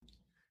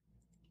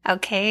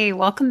Okay,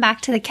 welcome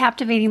back to the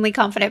Captivatingly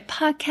Confident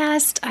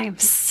podcast. I am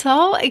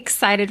so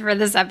excited for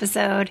this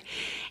episode.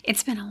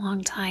 It's been a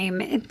long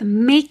time in the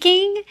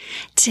making.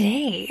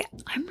 Today,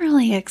 I'm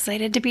really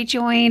excited to be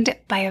joined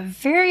by a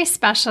very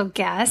special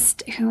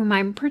guest whom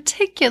I'm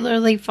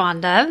particularly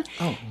fond of.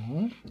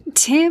 Oh.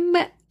 Tim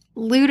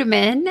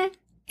Ludeman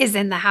is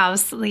in the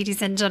house,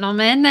 ladies and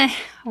gentlemen.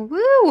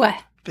 Woo!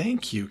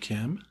 Thank you,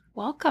 Kim.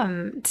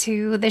 Welcome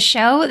to the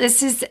show.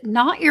 This is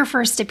not your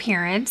first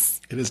appearance.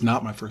 It is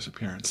not my first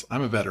appearance.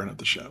 I'm a veteran of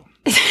the show.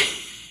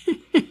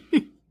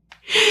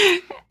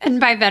 And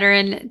by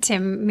veteran,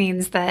 Tim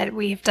means that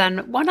we've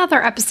done one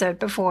other episode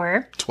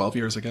before. 12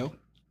 years ago.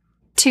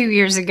 2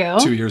 years ago.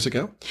 2 years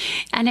ago.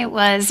 And it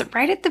was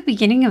right at the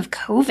beginning of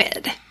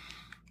COVID.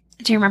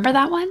 Do you remember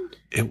that one?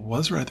 It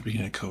was right at the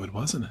beginning of COVID,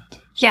 wasn't it?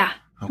 Yeah.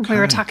 Okay.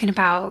 We were talking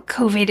about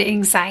COVID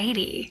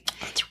anxiety.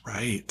 That's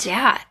right.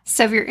 Yeah.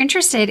 So if you're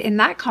interested in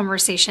that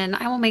conversation,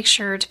 I will make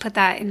sure to put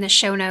that in the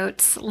show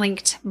notes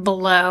linked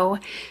below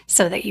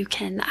so that you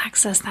can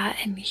access that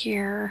and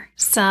hear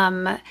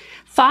some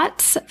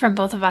thoughts from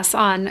both of us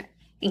on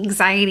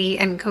anxiety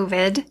and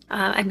COVID.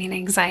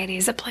 Anxiety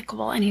is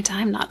applicable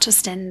anytime, not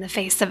just in the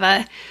face of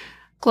a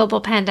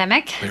global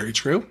pandemic. Very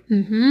true.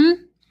 Mm-hmm.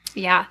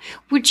 Yeah.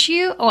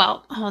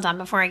 Hold on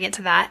before I get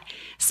to that.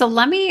 So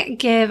let me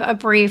give a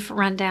brief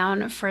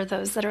rundown for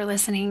those that are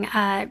listening.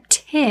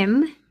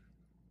 Tim, you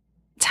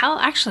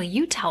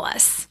tell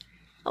us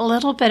a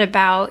little bit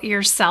about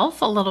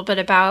yourself, a little bit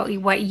about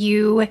what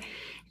you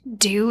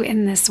do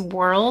in this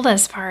world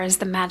as far as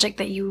the magic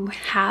that you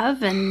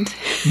have. And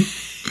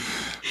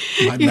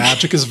my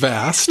magic is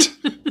vast.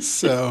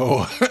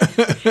 So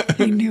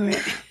I knew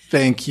it.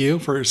 Thank you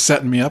for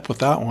setting me up with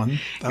that one.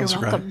 That was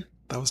welcome. great.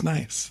 That was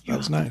nice. That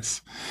was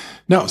nice.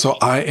 No, so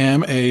I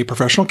am a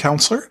professional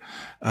counselor.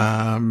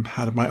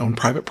 Had my own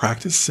private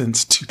practice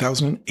since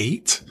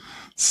 2008.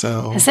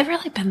 So has it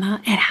really been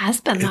that? It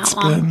has been that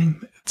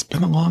long. It's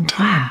been a long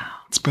time. Wow.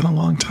 It's been a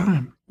long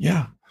time.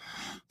 Yeah.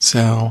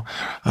 So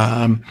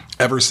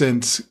ever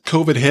since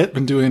COVID hit,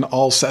 been doing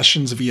all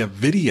sessions via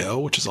video,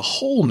 which is a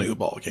whole new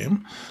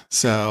ballgame.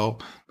 So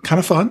kind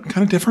of fun,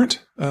 kind of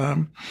different.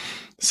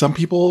 Some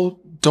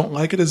people don't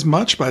like it as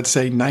much, but I'd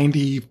say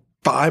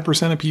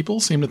 95% of people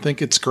seem to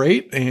think it's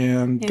great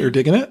and they're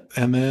digging it.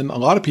 And then a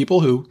lot of people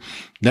who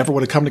never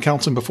would have come to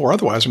counseling before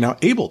otherwise are now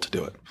able to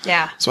do it.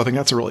 Yeah. So I think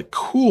that's a really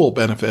cool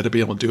benefit to be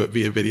able to do it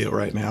via video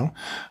right now.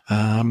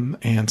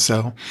 And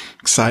so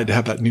excited to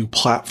have that new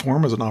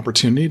platform as an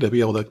opportunity to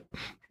be able to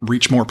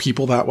reach more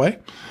people that way.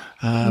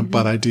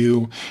 But I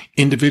do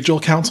individual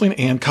counseling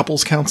and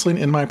couples counseling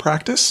in my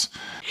practice.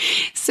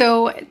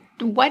 So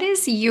what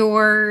is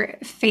your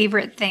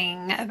favorite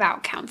thing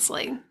about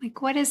counseling?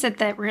 Like, what is it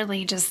that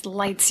really just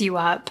lights you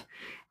up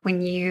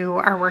when you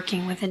are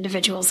working with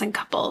individuals and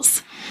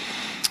couples?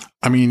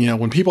 I mean,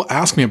 when people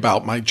ask me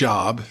about my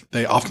job,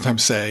 they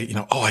oftentimes say,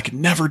 I could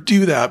never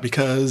do that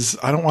because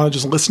I don't want to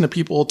just listen to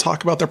people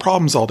talk about their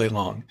problems all day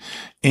long.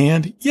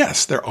 And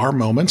yes, there are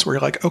moments where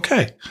you're like,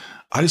 okay,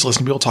 I just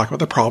listen to people talk about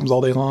their problems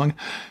all day long,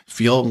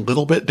 feel a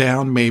little bit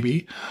down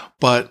maybe,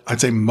 but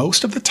I'd say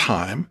most of the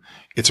time,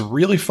 it's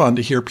really fun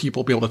to hear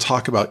people be able to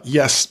talk about,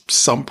 yes,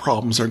 some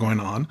problems are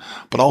going on,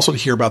 but also to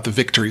hear about the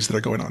victories that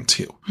are going on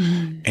too.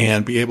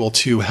 And be able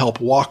to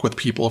help walk with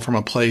people from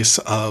a place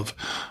of,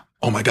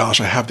 oh my gosh,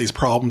 I have these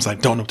problems. I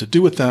don't know what to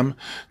do with them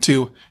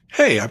to,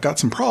 hey, I've got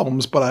some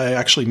problems, but I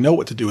actually know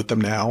what to do with them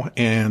now.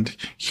 And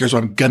here's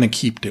what I'm going to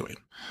keep doing.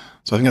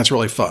 So I think that's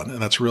really fun. And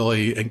that's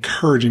really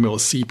encouraging me to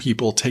see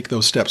people take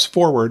those steps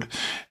forward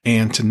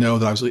and to know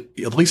that I was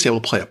at least able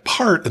to play a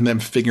part in them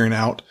figuring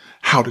out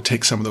how to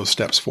take some of those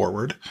steps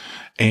forward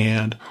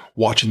and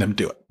watching them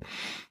do it.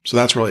 So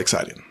that's really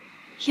exciting.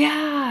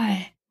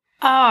 Yeah.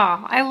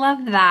 Oh, I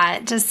love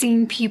that. Just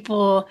seeing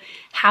people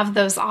have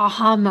those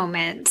aha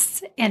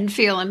moments and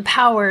feel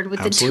empowered with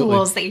Absolutely. the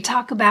tools that you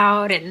talk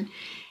about. And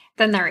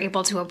then they're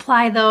able to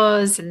apply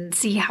those and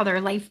see how their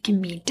life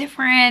can be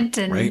different.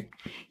 And Right.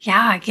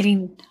 Yeah,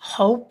 getting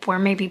hope where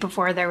maybe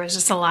before there was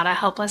just a lot of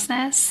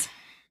helplessness.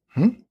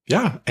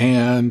 Yeah.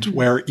 And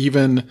where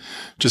even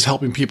just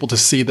helping people to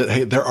see that,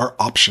 hey, there are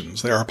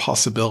options, there are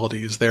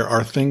possibilities, there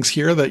are things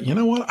here that,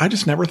 I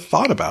just never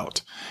thought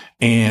about.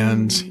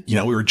 And,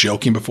 we were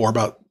joking before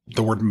about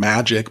the word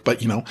magic,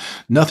 but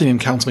nothing in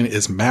counseling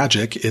is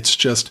magic. It's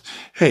just,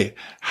 hey,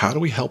 how do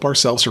we help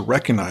ourselves to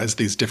recognize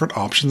these different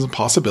options and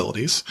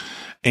possibilities?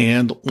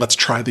 And let's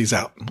try these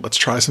out. Let's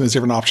try some of these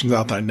different options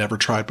out that I never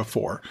tried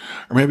before.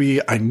 Or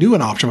maybe I knew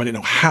an option, but I didn't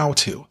know how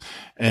to.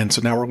 And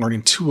so now we're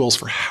learning tools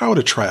for how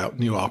to try out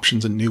new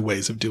options and new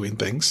ways of doing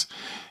things.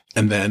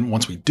 And then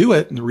once we do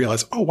it and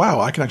realize, oh, wow,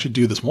 I can actually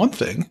do this one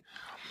thing.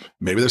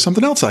 Maybe there's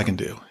something else I can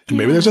do. And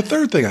maybe there's a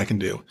third thing I can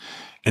do.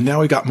 And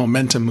now we got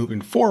momentum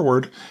moving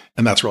forward.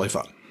 And that's really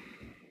fun.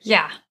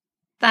 Yeah,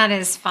 that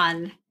is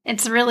fun.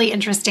 It's really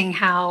interesting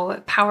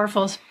how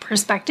powerful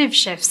perspective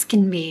shifts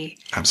can be.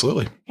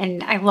 Absolutely.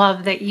 And I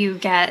love that you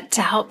get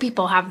to help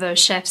people have those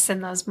shifts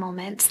in those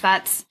moments.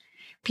 That's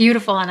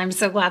beautiful. And I'm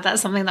so glad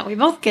that's something that we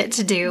both get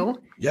to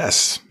do.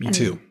 Yes, me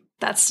too.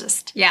 That's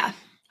just, yeah,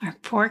 Our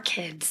poor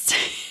kids.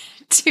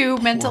 Two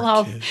mental Poor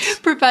health kids.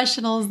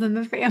 professionals in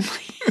the family.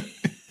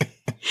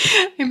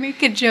 I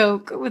make a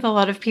joke with a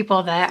lot of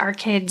people that our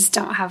kids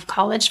don't have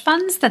college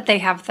funds, that they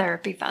have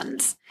therapy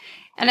funds.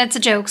 And it's a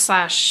joke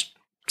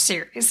 /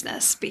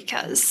 seriousness,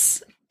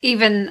 because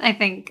even I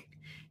think,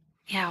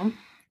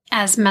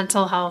 as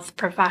mental health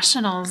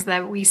professionals,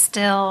 that we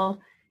still,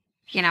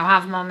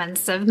 have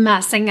moments of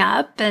messing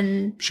up.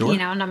 And, Sure.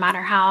 no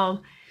matter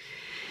how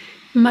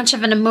much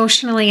of an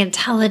emotionally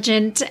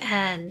intelligent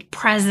and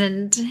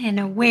present and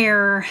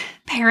aware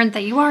parent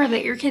that you are,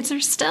 that your kids are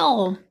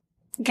still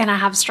going to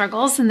have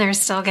struggles, and they're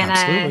still going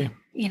Absolutely.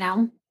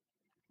 to,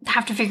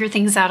 have to figure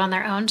things out on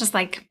their own, just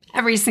like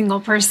every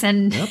single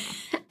person Yep.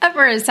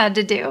 ever has had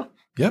to do.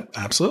 Yep,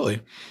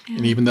 absolutely. Yeah.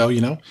 And even though,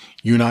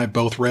 you and I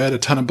both read a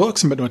ton of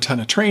books and been to a ton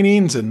of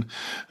trainings and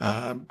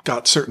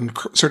got certain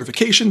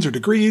certifications or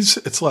degrees,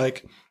 it's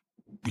like,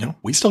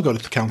 we still go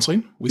to the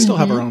counseling. We still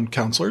have our own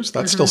counselors.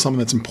 That's still something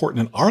that's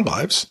important in our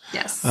lives.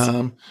 Yes.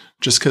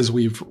 Just because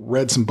we've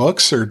read some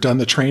books or done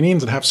the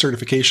trainings and have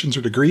certifications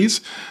or degrees,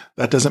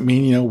 that doesn't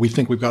mean, we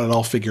think we've got it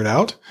all figured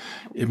out.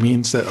 It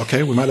means that,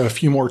 okay, we might have a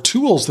few more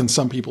tools than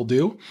some people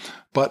do,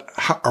 but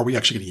how are we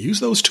actually going to use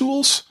those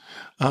tools?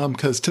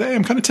 Because today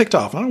I'm kind of ticked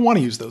off. I don't want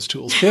to use those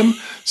tools, Kim,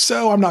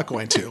 so I'm not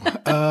going to.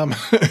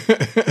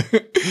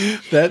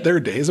 That there are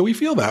days that we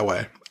feel that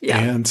way. Yeah.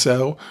 And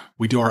so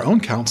we do our own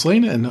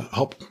counseling and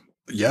help,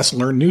 yes,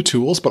 learn new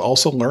tools, but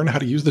also learn how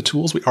to use the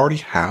tools we already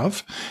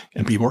have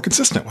and be more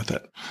consistent with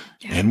it.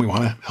 Yeah. And we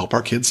want to help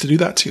our kids to do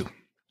that too.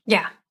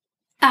 Yeah,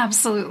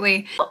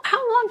 absolutely. Well, how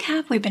long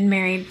have we been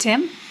married,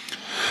 Tim?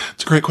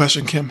 It's a great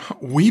question, Kim.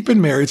 We've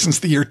been married since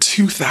the year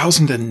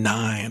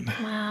 2009.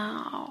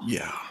 Wow.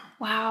 Yeah.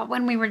 Wow.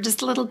 When we were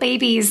just little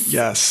babies.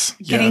 Yes.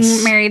 Getting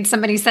yes. married,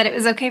 somebody said it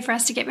was okay for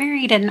us to get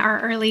married in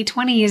our early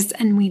 20s,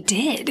 and we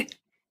did.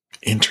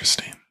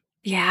 Interesting.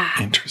 Yeah.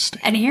 Interesting.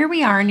 And here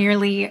we are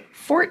nearly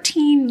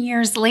 14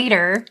 years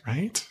later.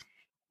 Right?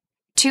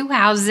 2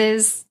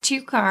 houses,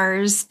 2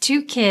 cars,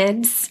 2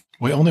 kids.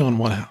 We only own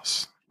one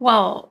house.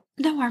 Well,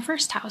 no, our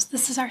first house.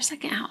 This is our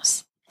second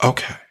house.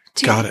 Okay.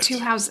 Got it. 2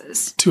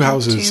 houses. 2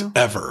 houses Two.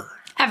 ever.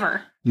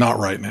 Ever. Not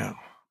right now.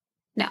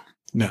 No.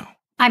 No.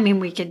 I mean,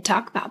 we could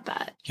talk about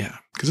that. Yeah.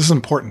 Because this is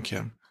important,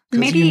 Kim.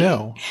 Because Maybe-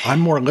 I'm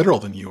more literal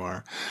than you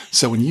are.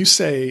 So when you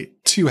say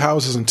 2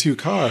 houses and 2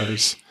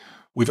 cars,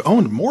 we've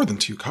owned more than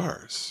 2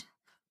 cars.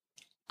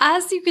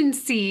 As you can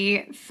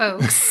see,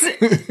 folks,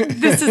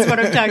 this is what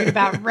I'm talking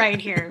about right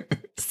here.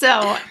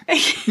 So,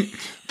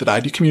 That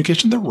I do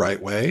communication the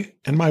right way,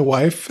 and my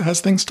wife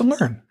has things to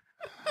learn.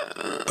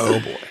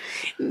 Oh boy.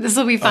 this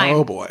will be fine.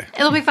 Oh boy.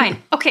 It'll be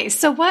fine. Okay,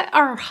 so what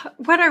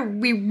are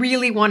we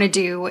really want to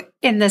do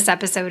in this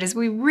episode is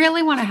we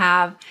really want to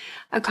have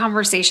a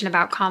conversation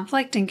about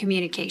conflict and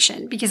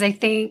communication, because I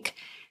think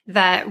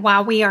that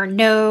while we are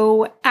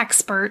no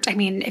expert, I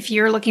mean, if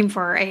you're looking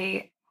for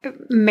a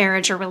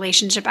marriage or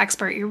relationship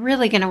expert, you're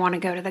really going to want to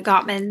go to the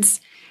Gottmans.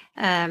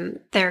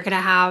 They're going to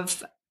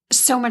have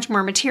so much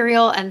more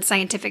material and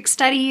scientific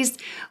studies.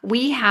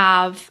 We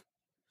have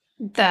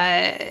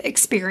the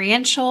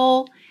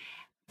experiential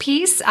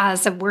piece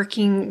as of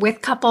working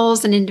with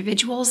couples and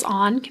individuals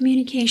on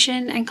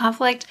communication and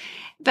conflict.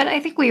 But I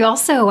think we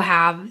also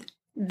have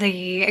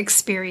the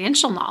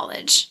experiential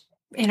knowledge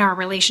in our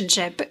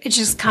relationship. It's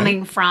just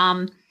coming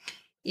from,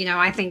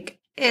 I think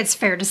it's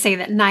fair to say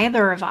that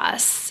neither of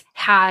us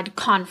had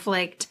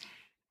conflict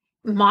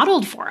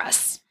modeled for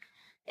us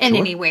in Sure.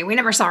 any way. We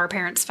never saw our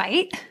parents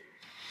fight.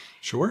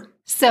 Sure.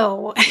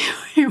 So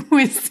it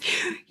was,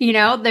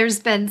 there's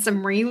been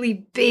some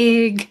really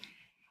big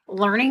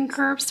learning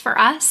curves for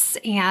us,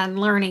 and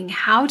learning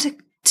how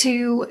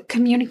to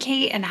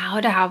communicate and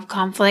how to have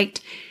conflict.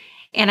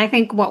 And I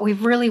think what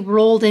we've really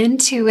rolled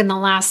into in the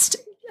last,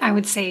 I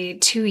would say,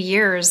 2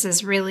 years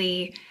is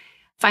really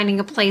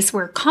finding a place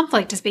where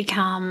conflict has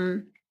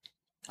become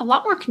a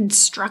lot more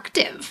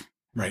constructive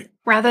Right.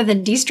 rather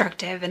than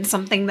destructive, and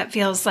something that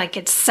feels like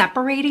it's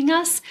separating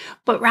us,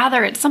 but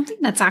rather it's something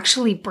that's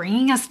actually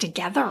bringing us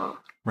together.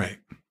 Right.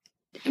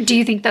 Do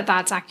you think that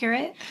that's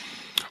accurate?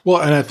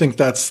 Well, and I think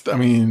that's,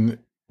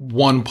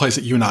 one place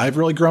that you and I have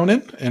really grown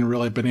in and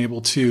really been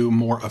able to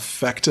more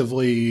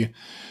effectively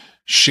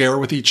share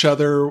with each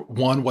other,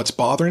 one, what's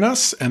bothering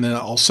us, and then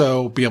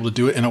also be able to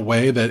do it in a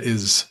way that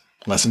is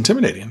less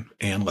intimidating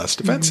and less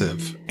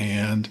defensive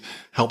and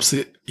helps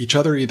each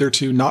other either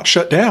to not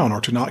shut down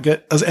or to not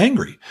get as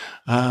angry.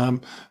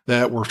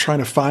 That we're trying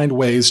to find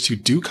ways to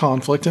do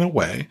conflict in a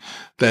way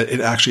that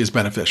it actually is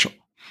beneficial.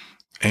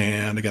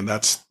 And again,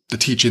 that's the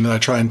teaching that I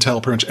try and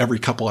tell pretty much every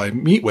couple I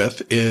meet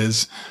with,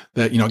 is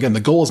that, again, the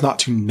goal is not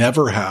to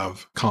never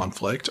have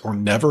conflict or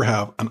never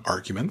have an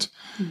argument.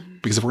 Mm-hmm.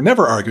 Because if we're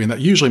never arguing, that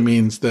usually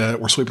means that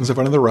we're sweeping stuff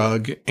under the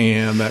rug,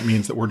 and that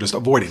means that we're just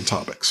avoiding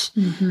topics.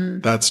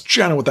 Mm-hmm. That's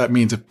generally what that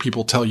means if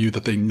people tell you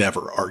that they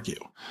never argue.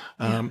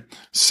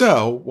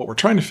 So what we're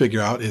trying to figure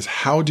out is,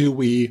 how do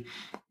we,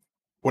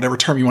 whatever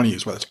term you want to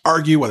use, whether it's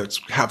argue, whether it's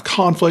have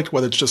conflict,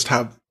 whether it's just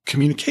have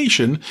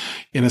communication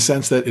in a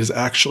sense that is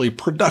actually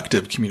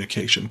productive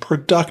communication,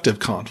 productive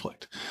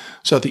conflict.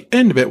 So at the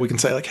end of it, we can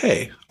say like,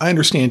 hey, I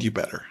understand you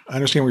better. I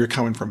understand where you're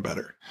coming from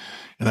better.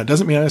 And that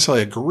doesn't mean I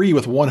necessarily agree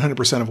with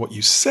 100% of what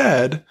you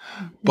said,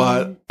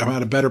 but I'm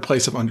at a better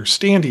place of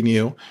understanding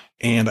you.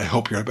 And I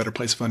hope you're at a better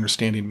place of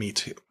understanding me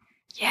too.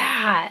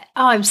 Yeah.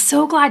 Oh, I'm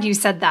so glad you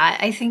said that.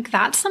 I think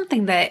that's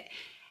something that,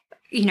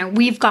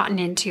 we've gotten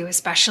into,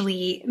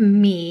 especially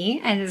me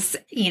as,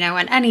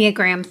 an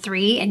Enneagram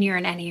 3 and you're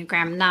an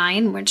Enneagram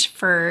 9, which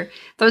for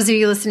those of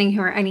you listening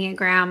who are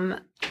Enneagram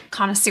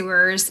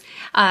connoisseurs,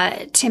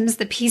 Tim's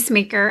the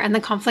peacemaker and the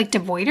conflict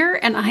avoider,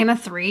 and I'm a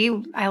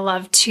 3. I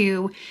love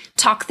to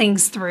talk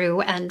things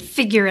through and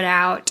figure it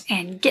out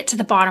and get to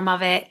the bottom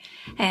of it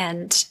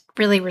and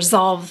really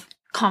resolve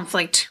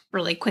conflict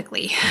really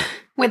quickly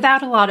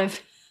without a lot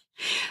of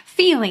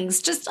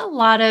feelings, just a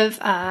lot of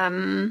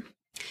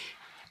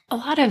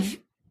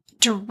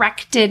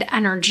directed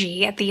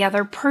energy at the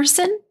other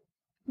person.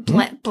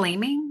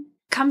 Blaming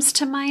comes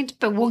to mind,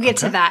 but we'll get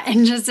to that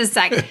in just a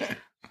sec.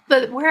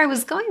 But where I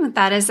was going with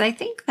that is I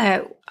think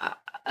that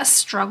a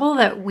struggle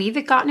that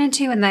we've gotten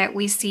into and that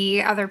we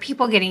see other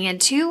people getting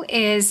into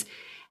is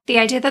the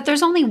idea that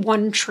there's only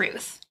one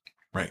truth.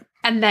 Right.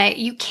 And that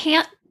you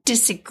can't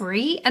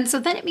disagree. And so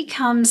then it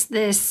becomes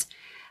this,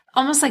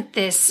 almost like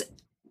this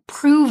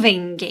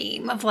proving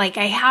game of like,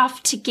 I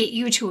have to get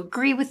you to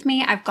agree with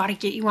me. I've got to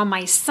get you on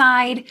my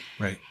side.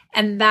 Right.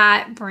 And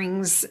that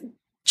brings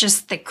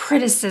just the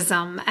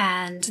criticism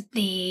and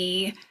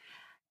that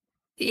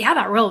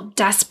real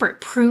desperate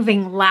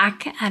proving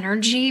lack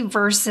energy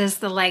versus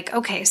the like,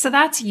 okay, so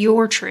that's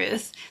your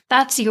truth.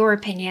 That's your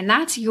opinion.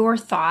 That's your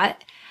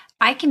thought.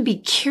 I can be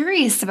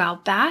curious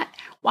about that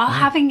while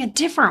having a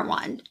different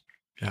one.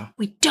 Yeah.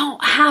 We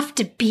don't have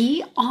to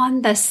be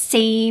on the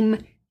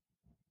same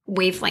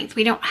wavelength.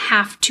 We don't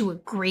have to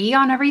agree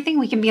on everything.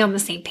 We can be on the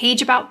same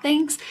page about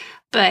things,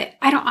 but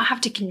I don't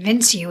have to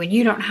convince you and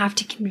you don't have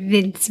to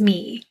convince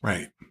me.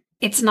 Right.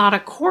 It's not a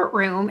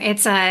courtroom.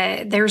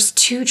 There's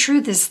two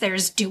truths.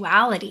 There's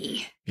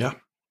duality. Yeah.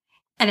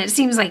 And it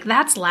seems like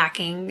that's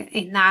lacking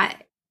in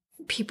that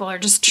people are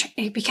just,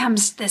 it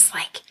becomes this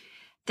like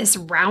this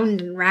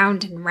round and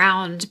round and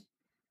round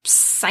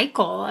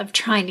cycle of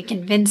trying to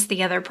convince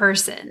the other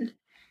person.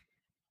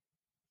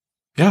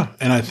 Yeah.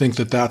 And I think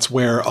that that's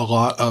where a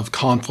lot of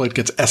conflict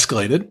gets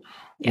escalated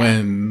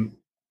when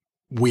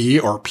we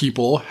or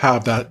people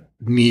have that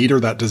need or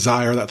that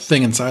desire, that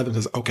thing inside that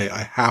says, okay,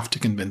 I have to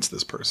convince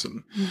this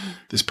person. Mm-hmm.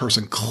 This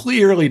person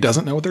clearly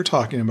doesn't know what they're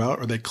talking about,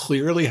 or they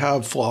clearly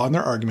have flaw in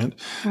their argument.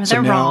 Or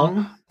they're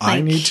wrong.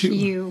 I need to.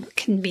 You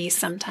can be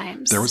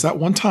sometimes. There was that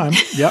one time.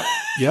 Yep.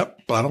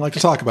 But I don't like to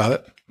talk about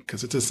it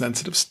because it's a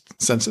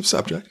sensitive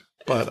subject.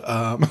 But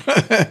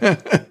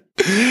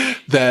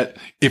that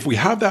if we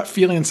have that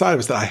feeling inside of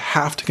us that I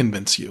have to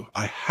convince you,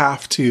 I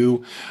have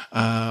to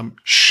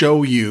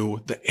show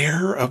you the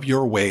error of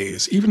your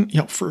ways, even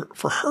for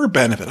her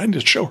benefit, I need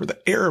to show her the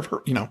error of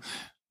her,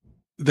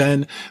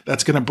 then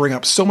that's going to bring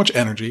up so much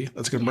energy.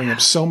 That's going to bring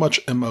up so much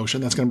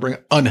emotion. That's going to bring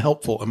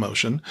unhelpful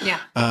emotion. Yeah.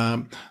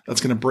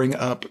 That's going to bring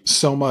up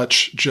so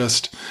much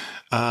just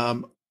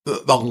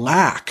the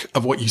lack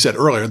of what you said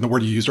earlier, and the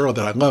word you used earlier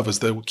that I love is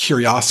the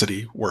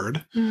curiosity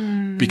word,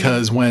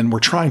 because when we're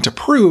trying to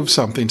prove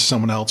something to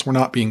someone else, we're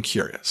not being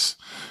curious.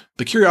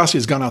 The curiosity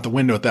has gone out the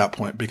window at that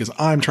point because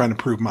I'm trying to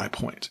prove my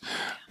point.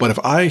 But if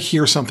I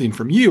hear something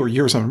from you or you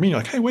hear something from me, you're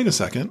like, hey, wait a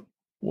second.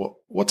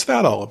 What's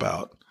that all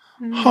about?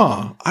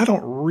 I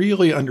don't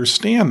really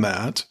understand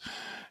that.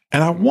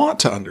 And I want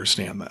to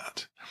understand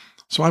that.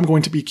 So I'm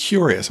going to be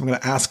curious. I'm going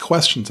to ask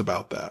questions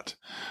about that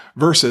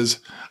versus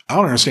I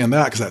don't understand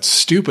that because that's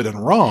stupid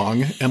and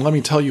wrong. And let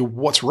me tell you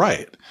what's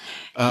right.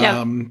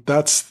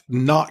 That's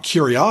not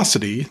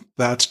curiosity.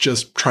 That's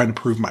just trying to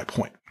prove my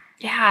point.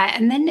 Yeah.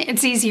 And then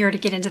it's easier to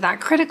get into that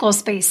critical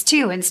space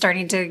too and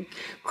starting to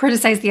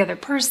criticize the other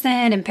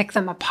person and pick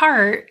them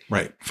apart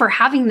for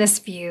having this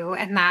view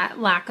and that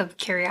lack of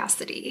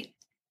curiosity.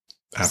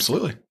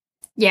 Absolutely.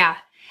 Yeah.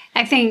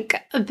 I think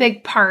a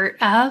big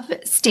part of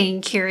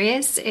staying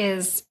curious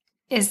is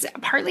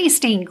partly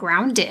staying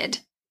grounded.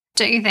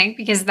 Don't you think?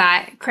 Because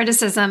that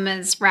criticism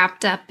is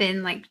wrapped up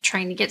in like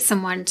trying to get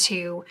someone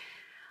to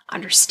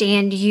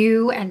understand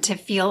you and to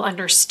feel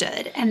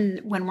understood.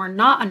 And when we're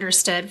not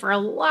understood, for a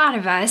lot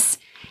of us,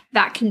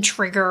 that can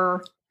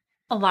trigger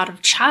a lot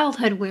of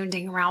childhood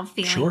wounding around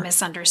feeling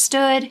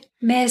misunderstood,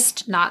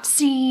 missed, not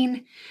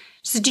seen.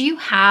 So do you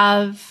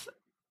have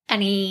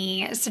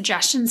any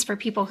suggestions for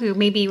people who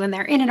maybe when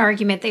they're in an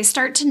argument, they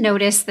start to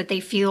notice that they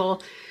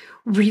feel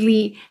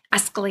really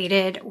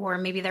escalated, or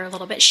maybe they're a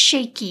little bit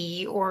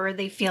shaky, or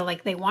they feel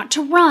like they want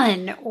to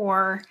run,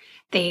 or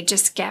they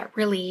just get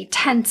really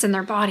tense in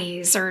their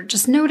bodies, or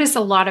just notice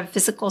a lot of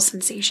physical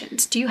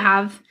sensations? Do you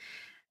have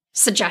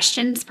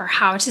suggestions for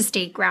how to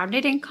stay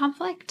grounded in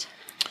conflict?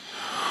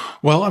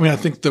 Well, I mean, I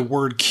think the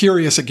word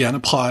curious, again,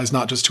 applies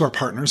not just to our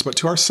partners, but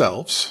to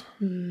ourselves.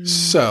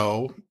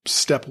 So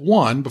step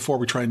one, before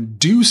we try and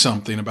do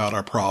something about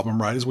our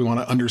problem, right, is we want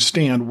to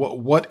understand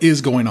what is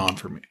going on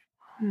for me.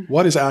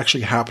 What is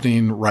actually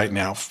happening right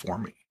now for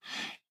me?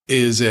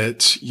 Is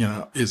it,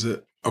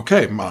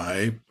 okay,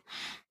 my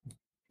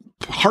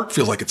heart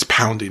feels like it's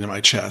pounding in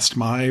my chest.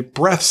 My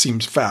breath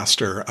seems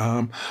faster.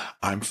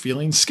 I'm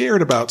feeling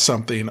scared about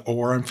something,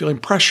 or I'm feeling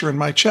pressure in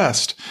my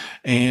chest.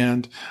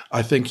 And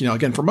I think,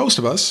 again, for most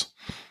of us,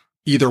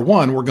 either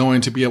one, we're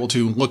going to be able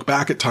to look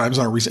back at times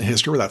in our recent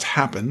history where that's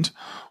happened.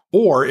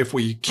 Or if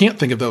we can't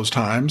think of those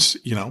times,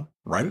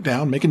 write it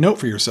down, make a note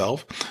for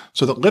yourself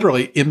so that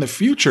literally in the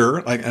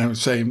future, like I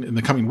was saying, in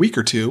the coming week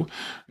or two,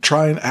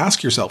 try and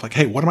ask yourself, like,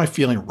 hey, what am I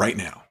feeling right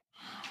now?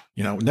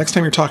 Next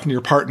time you're talking to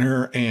your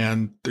partner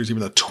and there's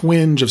even a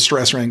twinge of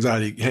stress or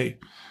anxiety, hey,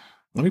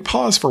 let me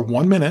pause for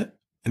 1 minute.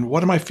 And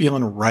what am I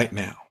feeling right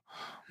now?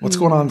 What's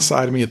going on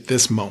inside of me at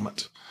this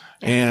moment?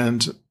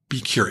 And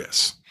be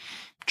curious.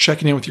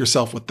 Checking in with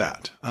yourself with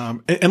that.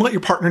 And let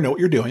your partner know what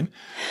you're doing.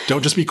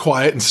 Don't just be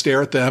quiet and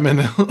stare at them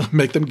and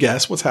make them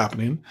guess what's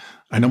happening.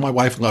 I know my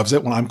wife loves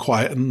it when I'm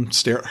quiet and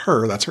stare at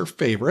her. That's her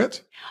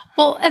favorite.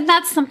 Well, and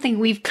that's something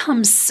we've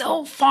come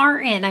so far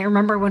in. I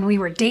remember when we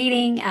were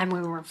dating and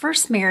when we were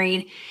first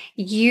married,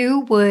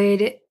 you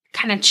would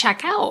kind of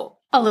check out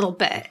a little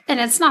bit. And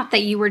it's not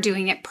that you were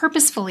doing it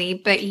purposefully,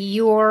 but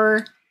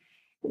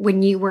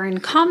when you were in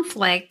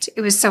conflict,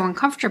 it was so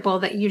uncomfortable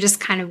that you just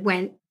kind of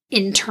went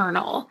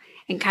internal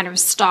and kind of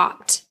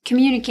stopped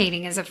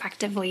communicating as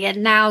effectively.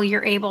 And now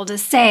you're able to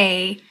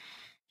say,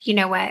 you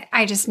know what,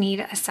 I just need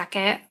a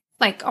second,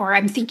 or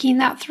I'm thinking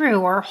that through,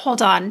 or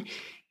hold on,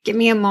 give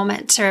me a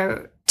moment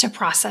to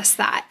process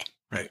that.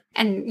 Right.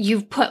 And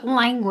you've put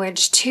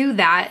language to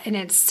that. And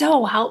it's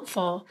so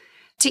helpful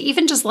to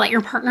even just let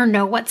your partner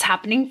know what's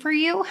happening for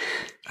you.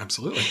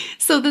 Absolutely.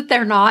 So that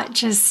they're not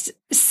just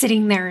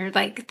sitting there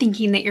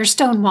thinking that you're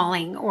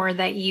stonewalling, or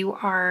that you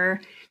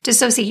are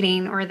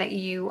dissociating, or that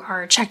you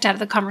are checked out of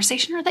the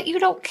conversation, or that you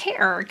don't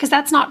care, because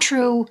that's not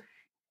true.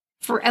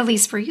 At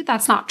least for you,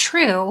 that's not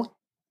true.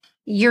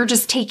 You're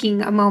just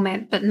taking a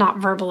moment, but not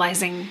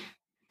verbalizing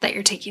that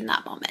you're taking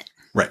that moment.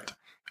 Right.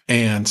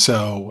 And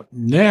so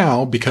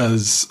now,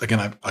 because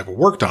again, I've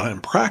worked on it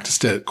and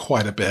practiced it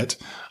quite a bit,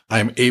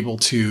 I'm able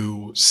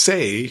to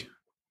say,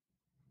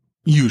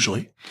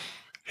 usually,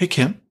 hey,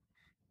 Kim,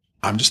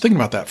 I'm just thinking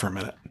about that for a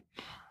minute.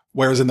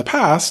 Whereas in the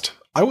past,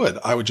 I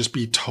would just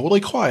be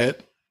totally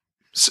quiet,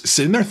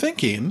 sitting there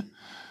thinking,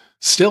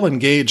 still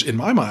engaged in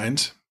my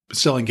mind,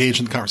 still engaged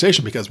in the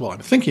conversation because, well, I'm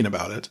thinking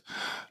about it.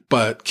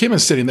 But Kim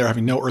is sitting there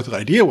having no earthly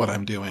idea what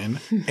I'm doing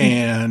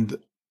and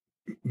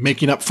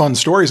making up fun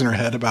stories in her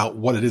head about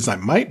what it is I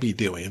might be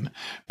doing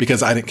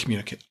because I didn't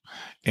communicate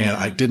and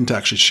I didn't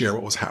actually share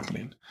what was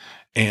happening.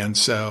 And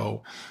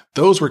so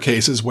those were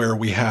cases where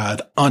we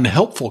had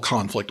unhelpful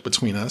conflict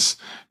between us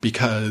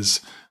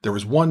because there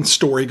was one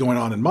story going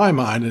on in my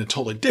mind and a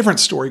totally different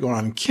story going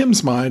on in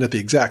Kim's mind at the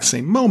exact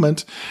same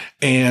moment,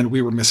 and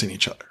we were missing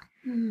each other.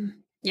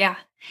 Yeah.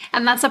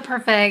 And that's a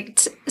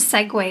perfect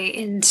segue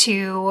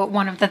into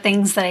one of the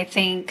things that I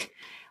think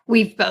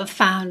we've both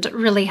found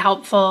really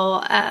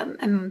helpful,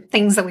 and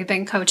things that we've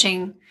been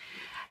coaching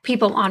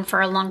people on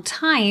for a long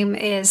time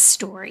is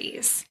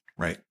stories.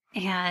 Right.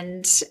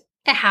 And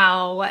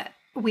how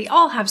we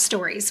all have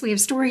stories. We have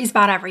stories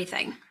about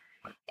everything.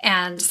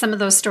 And some of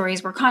those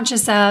stories we're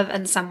conscious of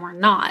and some we're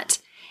not.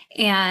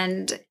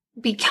 And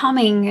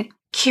becoming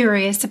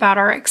curious about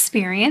our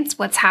experience,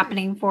 what's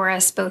happening for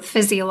us, both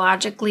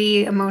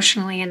physiologically,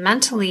 emotionally, and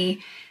mentally,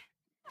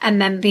 and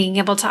then being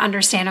able to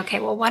understand, okay,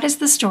 well, what is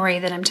the story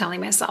that I'm telling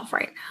myself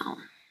right now?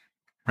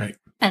 Right.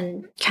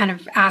 And kind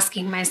of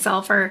asking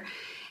myself, or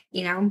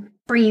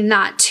bringing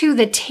that to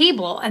the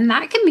table. And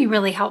that can be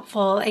really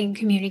helpful in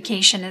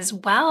communication as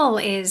well,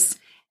 is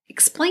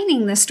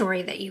explaining the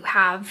story that you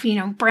have.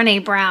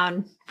 Brené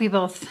Brown, we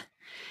love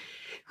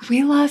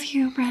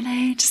you,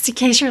 Brené, just in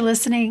case you're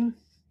listening.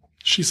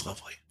 She's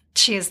lovely.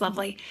 She is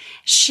lovely.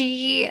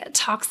 She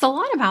talks a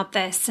lot about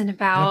this and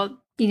about,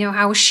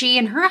 how she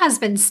and her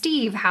husband,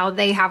 Steve, how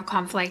they have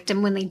conflict.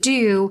 And when they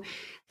do,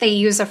 they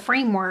use a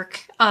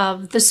framework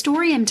of the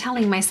story I'm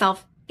telling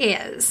myself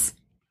is,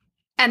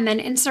 and then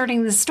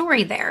inserting the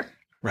story there.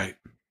 Right.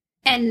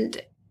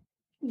 And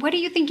what do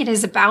you think it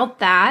is about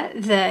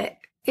that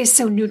is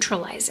so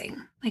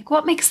neutralizing?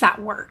 What makes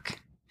that work?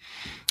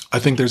 I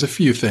think there's a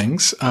few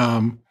things.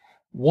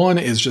 One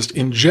is just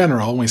in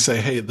general, when we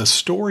say, hey, the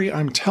story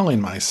I'm telling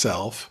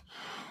myself,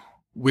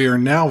 we're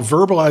now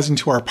verbalizing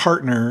to our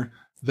partner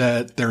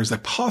that there's a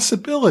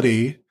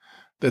possibility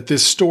that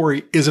this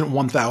story isn't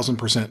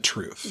 1000%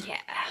 truth. Yeah.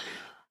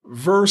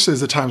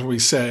 Versus the times when we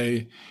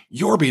say,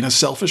 you're being a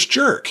selfish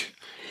jerk.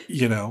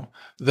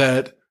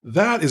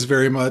 That is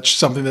very much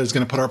something that is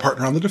going to put our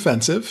partner on the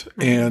defensive,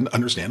 and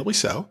understandably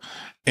so,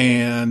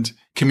 and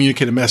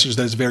communicate a message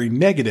that is very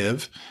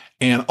negative.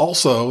 And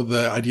also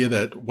the idea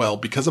that, well,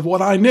 because of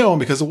what I know and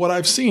because of what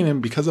I've seen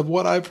and because of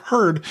what I've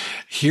heard,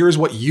 here's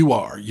what you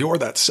are. You're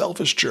that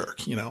selfish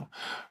jerk,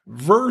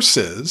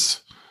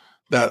 versus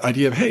that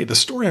idea of, hey, the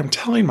story I'm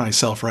telling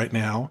myself right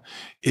now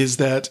is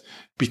that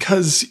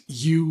because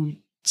you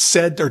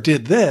said or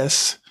did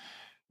this,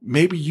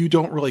 maybe you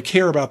don't really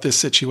care about this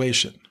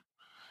situation.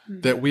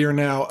 that we are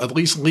now at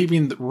least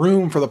leaving the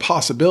room for the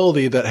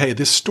possibility that, hey,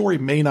 this story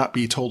may not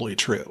be totally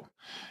true.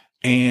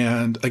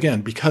 And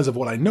again, because of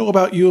what I know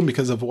about you and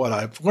because of what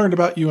I've learned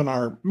about you in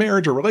our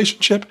marriage or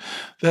relationship,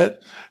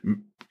 that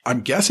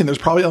I'm guessing there's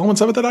probably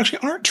elements of it that actually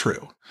aren't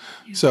true.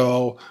 Yeah.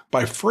 So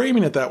by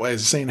framing it that way,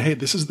 as saying, hey,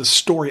 this is the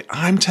story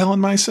I'm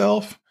telling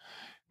myself.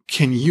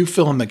 Can you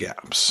fill in the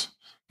gaps?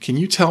 Can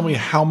you tell me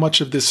how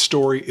much of this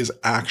story is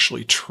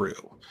actually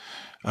true?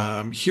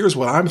 Here's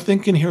what I'm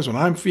thinking. Here's what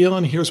I'm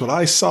feeling. Here's what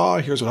I saw.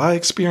 Here's what I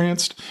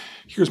experienced.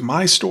 Here's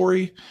my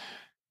story.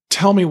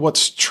 Tell me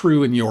what's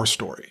true in your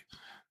story.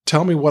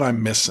 Tell me what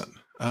I'm missing.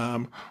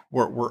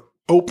 We're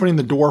opening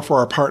the door for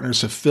our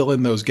partners to fill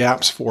in those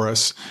gaps for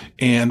us.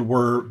 And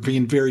we're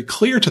being very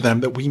clear to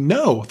them that we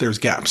know there's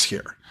gaps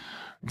here.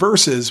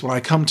 Versus when I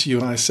come to you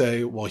and I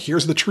say, well,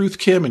 here's the truth,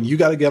 Kim, and you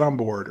got to get on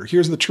board, or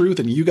here's the truth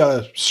and you got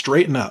to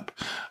straighten up.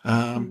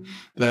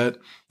 That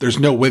there's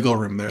no wiggle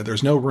room there.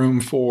 There's no room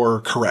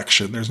for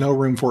correction. There's no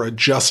room for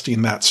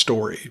adjusting that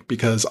story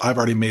because I've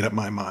already made up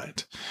my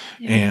mind.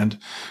 Yeah. And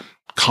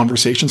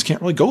conversations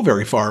can't really go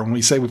very far when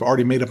we say we've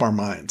already made up our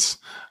minds.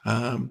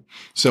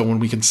 So when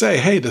we can say,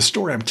 hey, the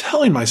story I'm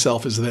telling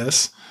myself is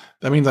this,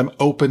 that means I'm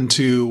open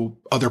to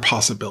other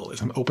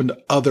possibilities. I'm open to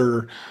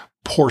other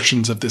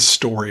portions of this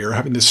story, or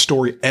having this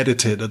story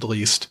edited at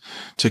least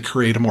to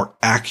create a more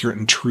accurate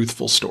and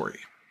truthful story.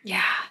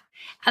 Yeah.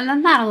 And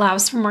then that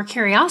allows for more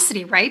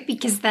curiosity, right?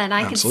 Because then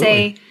I could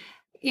say,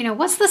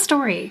 what's the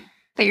story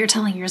that you're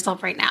telling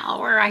yourself right now?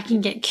 Or I can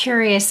get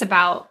curious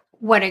about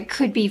what it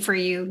could be for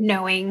you,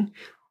 knowing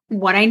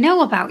what I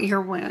know about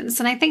your wounds.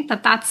 And I think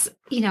that that's,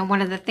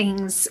 one of the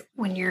things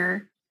when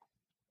you're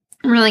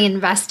really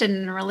invested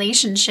in a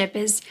relationship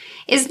is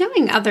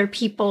knowing other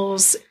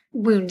people's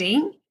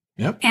wounding.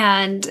 Yep.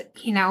 And,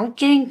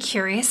 getting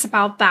curious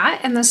about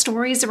that and the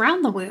stories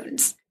around the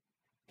wounds.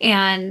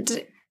 And,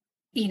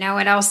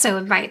 it also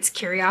invites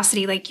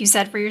curiosity, like you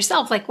said, for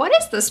yourself. Like, what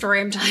is the story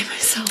I'm telling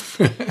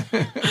myself?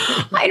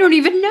 I don't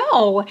even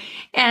know.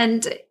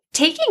 And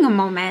taking a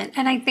moment,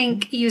 and I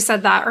think you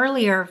said that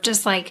earlier, of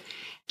just like,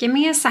 give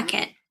me a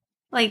second,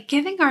 like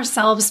giving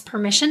ourselves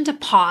permission to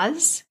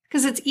pause,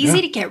 because it's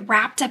easy to get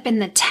wrapped up in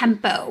the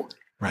tempo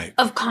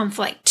of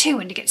conflict too,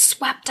 and to get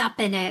swept up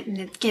in it, and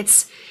it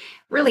gets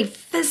really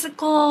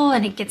physical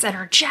and it gets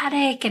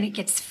energetic and it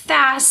gets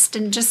fast,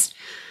 and just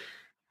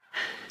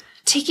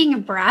taking a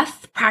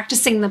breath,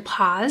 practicing the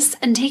pause,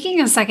 and taking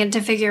a second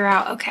to figure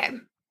out, okay,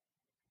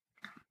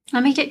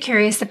 let me get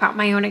curious about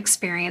my own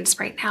experience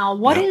right now.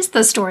 What is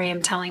the story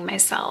I'm telling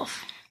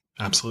myself?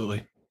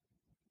 Absolutely.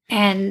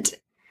 And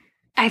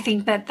I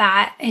think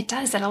that it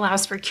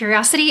allows for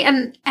curiosity,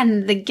 and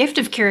the gift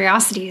of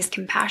curiosity is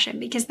compassion,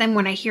 because then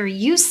when I hear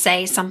you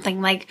say something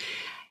like,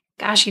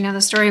 gosh, the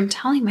story I'm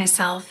telling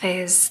myself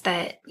is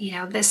that,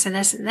 this and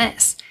this and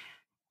this.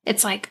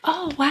 It's like,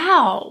 oh,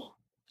 wow.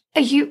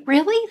 Are you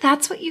really?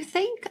 That's what you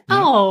think? Yeah.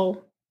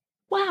 Oh,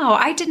 wow.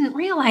 I didn't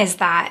realize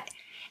that.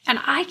 And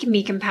I can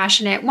be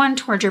compassionate, one,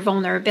 towards your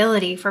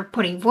vulnerability for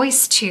putting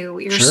voice to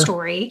your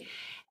story.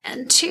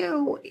 And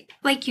two,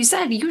 like you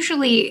said,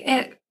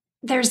 usually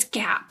there's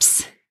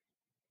gaps.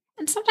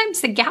 And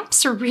sometimes the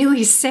gaps are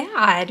really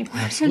sad.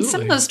 Absolutely. And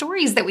some of the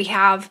stories that we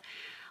have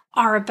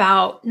are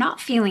about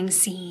not feeling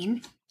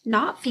seen,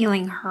 not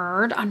feeling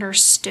heard,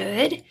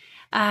 understood,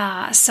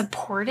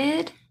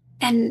 supported.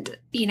 And,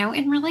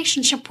 in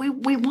relationship,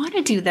 we want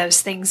to do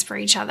those things for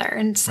each other.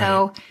 And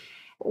so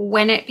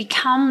when it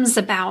becomes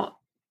about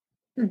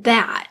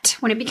that,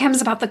 when it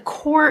becomes about the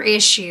core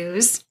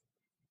issues,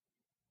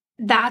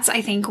 that's,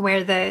 I think,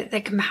 where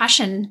the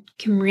compassion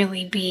can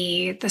really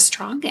be the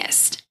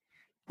strongest,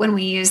 when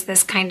we use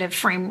this kind of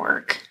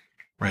framework.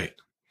 Right.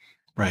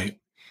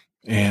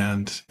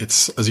 And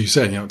it's, as you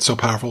said, it's so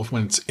powerful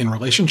when it's in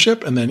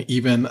relationship. And then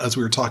even as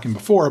we were talking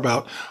before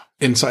about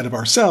inside of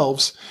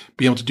ourselves,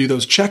 being able to do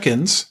those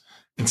check-ins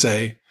and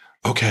say,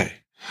 okay,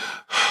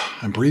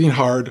 I'm breathing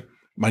hard.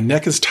 My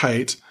neck is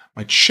tight.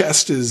 My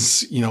chest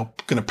is, going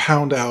to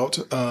pound out.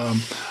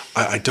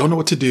 I don't know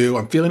what to do.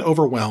 I'm feeling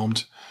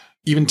overwhelmed.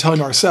 Even telling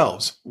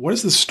ourselves, what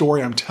is the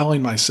story I'm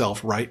telling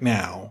myself right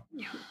now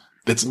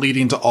that's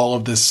leading to all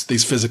of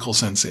these physical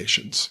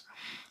sensations?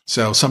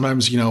 So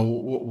sometimes,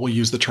 we'll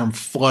use the term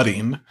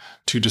flooding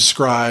to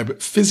describe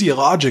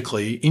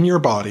physiologically in your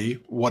body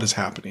what is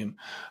happening.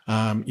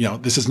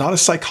 This is not a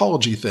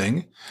psychology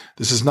thing.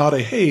 This is not a,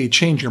 hey,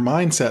 change your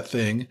mindset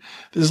thing.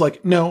 This is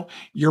like, no,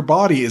 your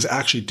body is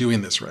actually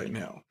doing this right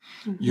now.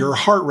 Mm-hmm. Your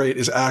heart rate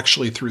is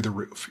actually through the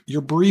roof.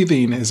 Your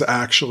breathing is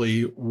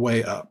actually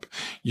way up.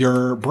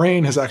 Your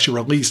brain has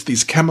actually released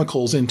these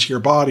chemicals into your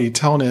body,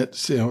 telling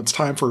it, it's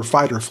time for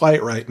fight or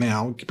flight right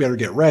now. You better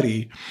get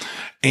ready.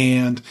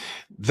 And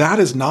that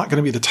is not going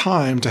to be the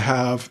time to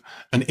have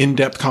an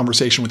in-depth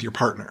conversation with your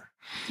partner.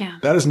 Yeah.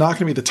 That is not going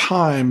to be the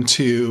time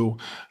to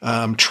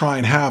try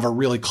and have a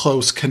really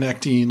close,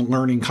 connecting,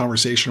 learning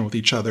conversation with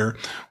each other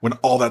when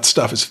all that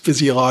stuff is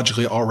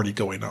physiologically already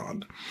going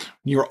on.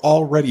 When you're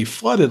already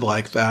flooded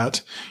like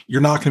that, you're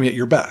not going to be at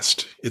your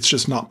best. It's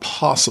just not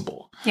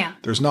possible. Yeah.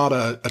 There's not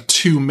a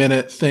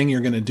 2-minute thing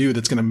you're going to do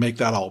that's going to make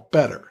that all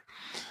better.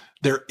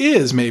 There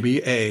is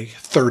maybe a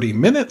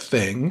 30-minute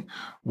thing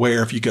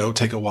where if you go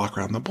take a walk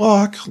around the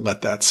block,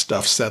 let that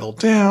stuff settle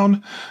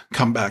down,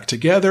 come back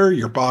together,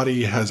 your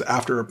body has,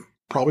 after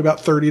probably about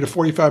 30 to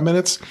 45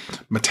 minutes,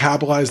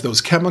 metabolize those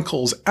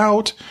chemicals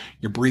out,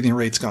 your breathing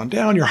rate's gone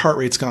down, your heart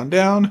rate's gone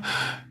down.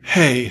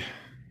 Hey,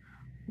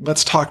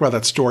 let's talk about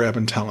that story I've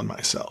been telling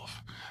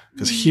myself,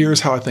 because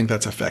here's how I think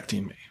that's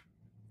affecting me.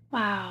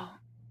 Wow.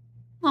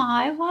 Oh,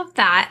 I love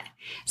that.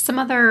 Some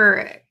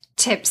other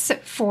tips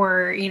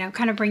for,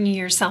 kind of bringing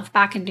yourself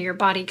back into your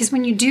body. Because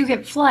when you do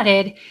get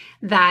flooded,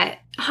 that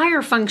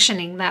higher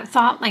functioning, that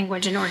thought,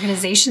 language, and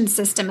organization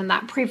system and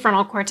that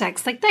prefrontal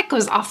cortex, like that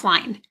goes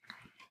offline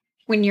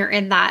when you're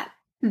in that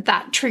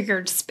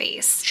triggered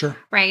space. Sure.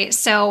 Right.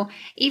 So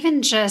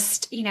even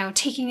just,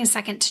 taking a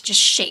second to just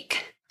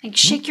shake, like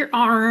shake your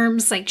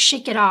arms, like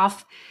shake it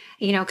off.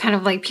 Kind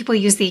of like people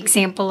use the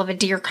example of a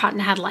deer caught in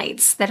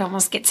headlights that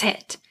almost gets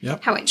hit.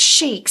 Yep. How it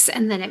shakes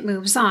and then it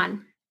moves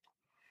on.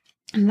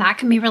 And that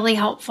can be really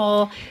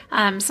helpful.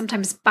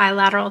 Sometimes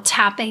bilateral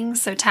tapping,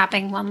 so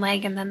tapping one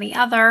leg and then the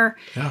other,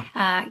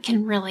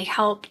 can really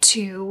help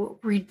to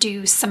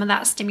reduce some of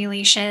that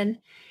stimulation.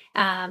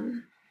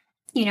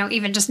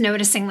 Even just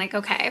noticing like,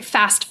 okay,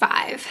 fast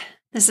 5.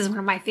 This is one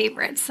of my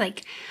favorites.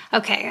 Like,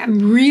 okay,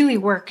 I'm really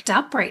worked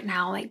up right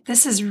now. Like,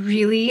 this is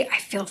really, I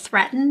feel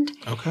threatened.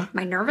 Okay.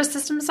 My nervous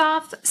system's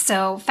off.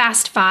 So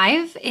fast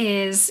 5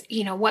 is,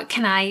 what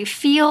can I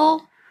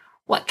feel?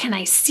 What can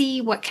I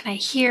see? What can I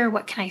hear?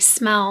 What can I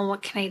smell?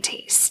 What can I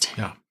taste?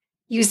 Yeah.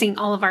 Using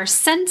all of our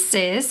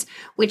senses,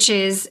 which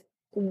is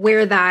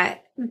where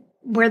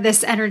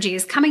this energy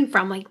is coming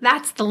from. Like,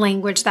 that's the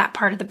language that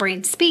part of the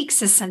brain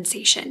speaks, is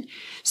sensation.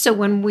 So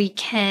when we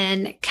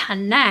can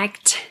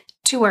connect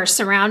to our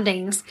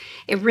surroundings,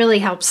 it really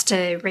helps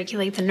to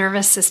regulate the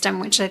nervous system,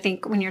 which I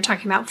think when you're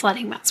talking about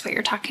flooding, that's what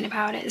you're talking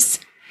about, is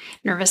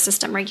nervous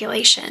system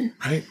regulation.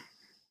 Right.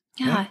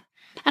 Yeah.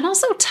 And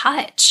also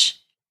touch.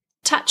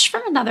 Touch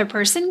from another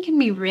person can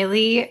be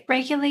really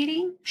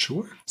regulating.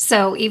 Sure.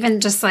 So even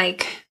just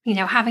like,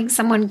 having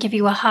someone give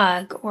you a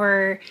hug,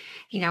 or,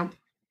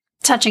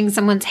 touching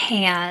someone's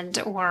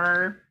hand,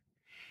 or,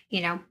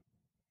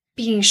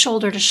 being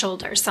shoulder to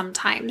shoulder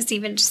sometimes,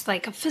 even just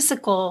like a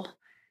physical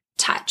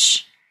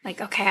touch.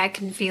 Like, okay, I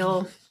can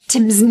feel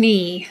Tim's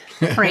knee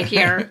right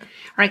here,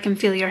 or I can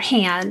feel your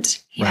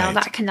hand.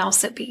 That can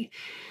also be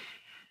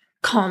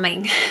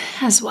calming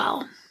as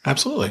well.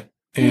 Absolutely.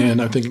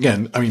 And I think,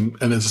 again, and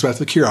this is back to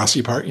the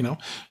curiosity part,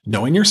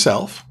 knowing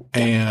yourself.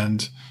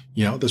 And,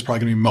 there's probably going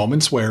to be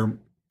moments where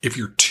if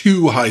you're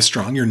too high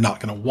strung, you're not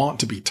going to want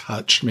to be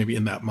touched maybe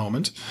in that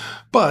moment.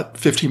 But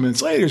 15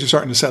 minutes later, as you're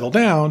starting to settle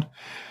down,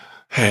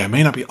 hey, I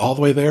may not be all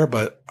the way there,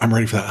 but I'm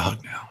ready for that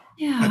hug now.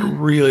 Yeah. I'd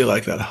really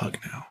like that hug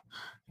now.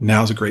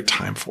 Now's a great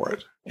time for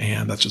it.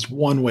 And that's just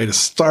one way to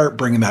start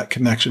bringing that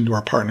connection to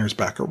our partners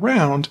back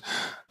around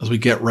as we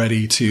get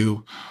ready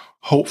to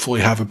hopefully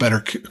have a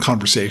better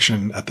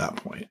conversation at that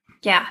point.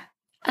 Yeah.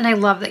 And I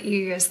love that you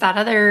use that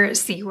other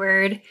C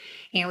word.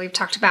 We've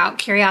talked about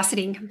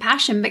curiosity and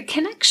compassion, but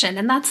connection.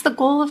 And that's the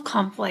goal of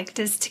conflict,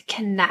 is to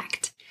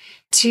connect,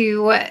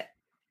 to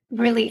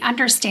really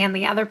understand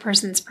the other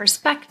person's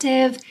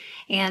perspective,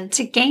 and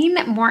to gain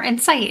more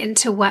insight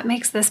into what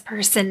makes this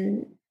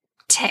person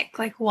tick,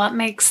 like what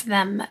makes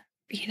them,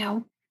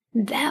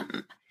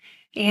 them.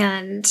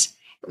 And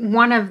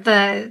one of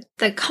the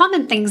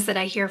common things that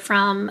I hear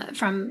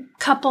from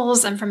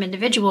couples and from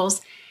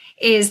individuals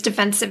is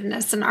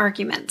defensiveness and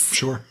arguments.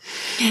 Sure.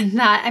 And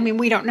that,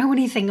 we don't know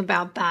anything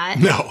about that.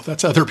 No,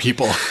 that's other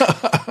people.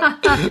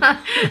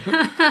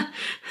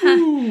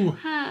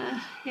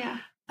 Yeah.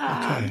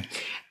 Okay.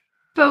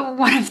 But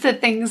one of the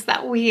things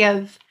that we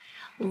have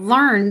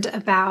learned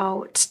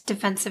about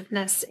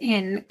defensiveness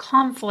in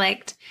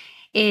conflict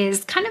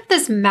is kind of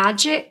this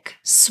magic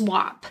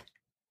swap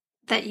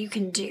that you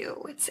can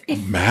do. It's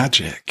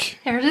magic.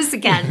 There it is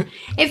again.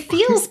 It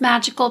feels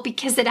magical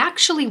because it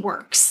actually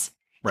works.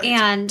 Right.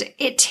 And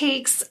it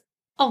takes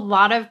a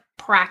lot of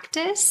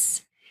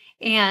practice,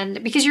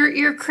 and because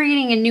you're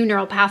creating a new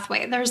neural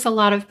pathway. There's a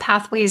lot of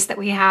pathways that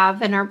we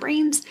have in our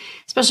brains,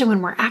 especially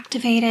when we're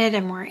activated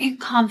and we're in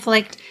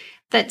conflict,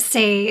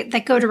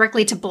 that go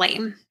directly to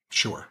blame.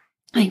 Sure.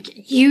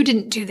 Like, you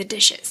didn't do the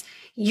dishes.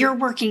 You're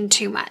working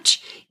too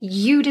much.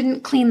 You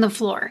didn't clean the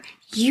floor.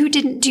 You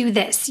didn't do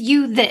this.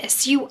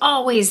 You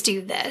always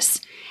do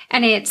this.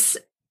 And it's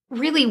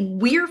really,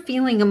 we're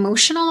feeling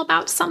emotional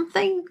about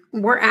something.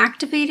 We're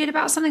activated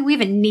about something. We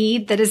have a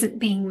need that isn't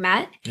being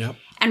met. Yep.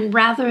 And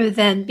rather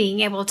than being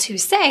able to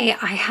say,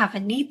 I have a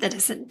need that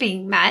isn't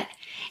being met,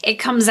 it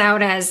comes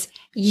out as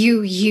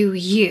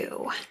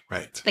you.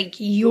 Right. Like,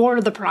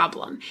 you're the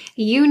problem.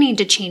 You need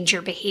to change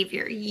your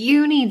behavior.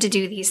 You need to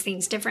do these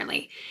things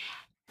differently.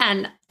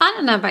 And I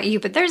don't know about you,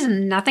 but there's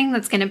nothing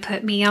that's going to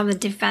put me on the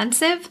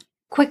defensive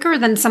quicker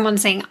than someone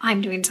saying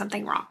I'm doing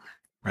something wrong.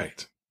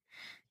 Right.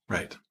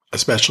 Right.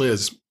 Especially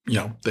as,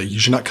 they're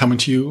usually not coming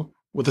to you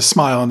with a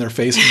smile on their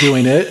face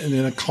doing it and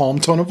in a calm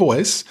tone of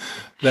voice,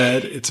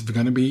 that it's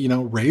going to be, you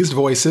know, raised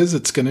voices.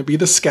 It's going to be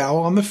the scowl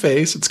on the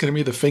face. It's going to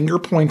be the finger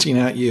pointing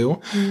at you,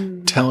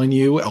 telling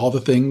you all the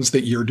things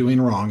that you're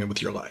doing wrong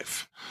with your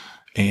life.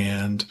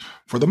 And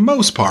for the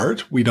most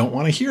part, we don't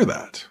want to hear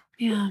that.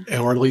 Yeah.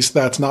 Or at least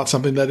that's not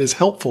something that is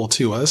helpful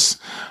to us,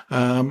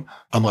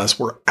 unless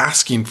we're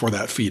asking for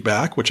that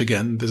feedback, which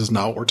again, this is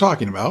not what we're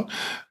talking about,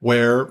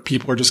 where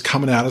people are just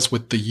coming at us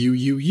with the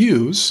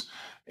yous,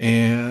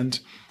 and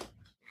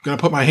I'm going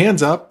to put my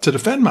hands up to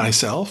defend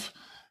myself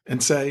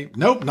and say,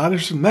 nope, not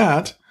interested in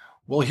that.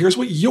 Well, here's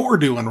what you're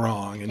doing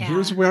wrong. And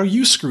here's where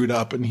you screwed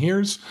up. And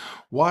here's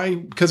why,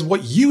 because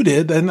what you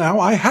did, then now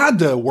I had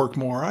to work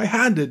more. I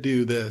had to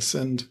do this.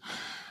 And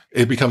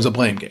it becomes a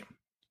blame game.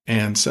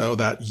 And so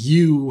that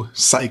you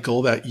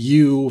cycle, that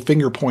you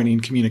finger pointing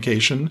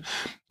communication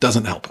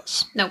doesn't help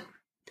us. Nope.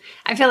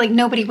 I feel like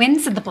nobody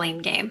wins in the blame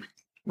game.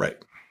 Right.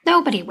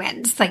 Nobody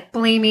wins. Like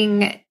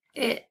blaming,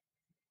 it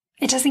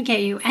doesn't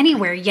get you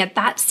anywhere. Yet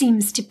that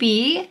seems to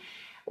be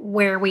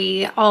where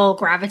we all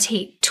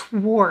gravitate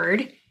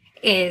toward,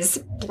 is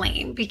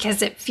blame,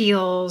 because it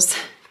feels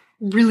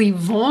really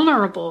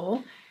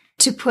vulnerable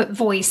to put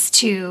voice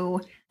to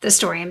the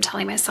story I'm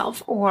telling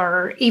myself.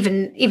 Or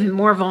even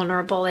more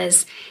vulnerable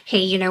is,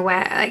 hey, you know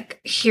what, like,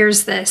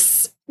 here's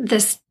this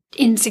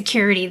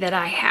insecurity that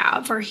I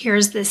have, or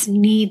here's this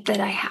need that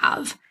I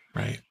have.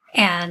 Right.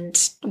 And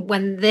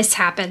when this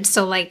happens,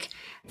 so like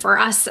for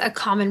us, a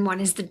common one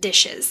is the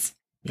dishes.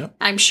 Yep.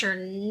 I'm sure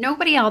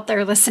nobody out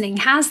there listening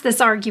has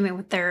this argument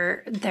with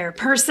their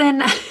person,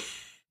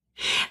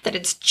 that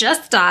it's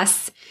just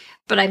us,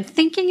 but I'm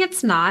thinking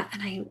it's not.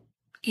 And I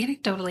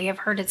anecdotally have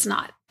heard it's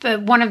not.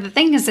 But one of the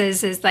things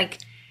is like,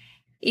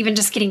 even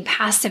just getting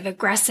passive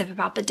aggressive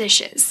about the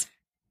dishes.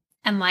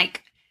 And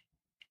like,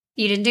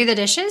 you didn't do the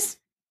dishes?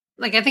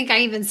 Like, I think I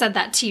even said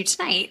that to you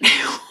tonight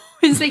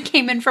as they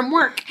came in from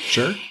work.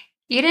 Sure.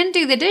 You didn't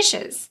do the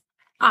dishes.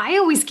 I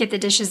always get the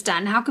dishes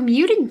done. How come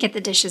you didn't get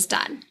the dishes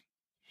done?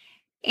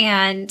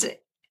 And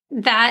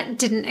that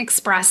didn't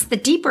express the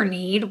deeper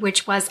need,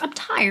 which was, I'm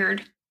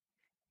tired.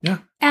 Yeah.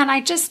 And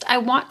I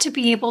want to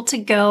be able to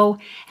go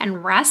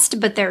and rest,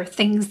 but there are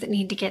things that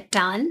need to get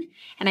done.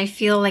 And I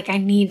feel like I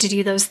need to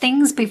do those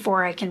things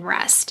before I can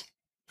rest.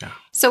 Yeah.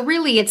 So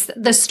really, it's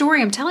the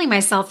story I'm telling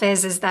myself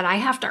is that I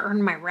have to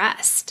earn my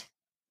rest.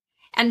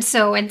 And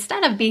so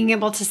instead of being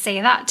able to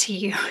say that to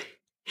you,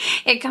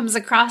 it comes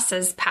across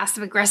as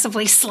passive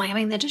aggressively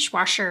slamming the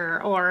dishwasher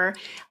or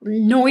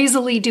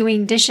noisily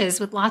doing dishes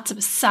with lots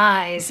of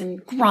sighs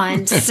and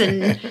grunts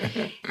and,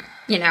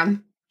 you know,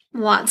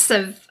 lots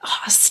of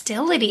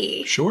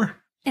hostility. Sure.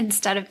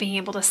 Instead of being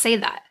able to say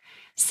that.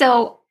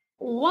 So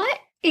what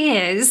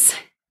is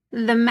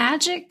the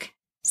magic,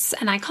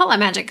 and I call it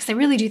magic because I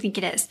really do think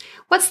it is.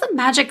 What's the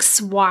magic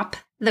swap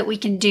that we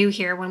can do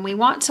here when we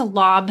want to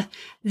lob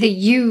the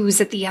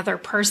yous at the other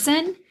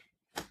person?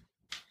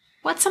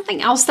 What's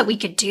something else that we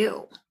could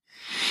do?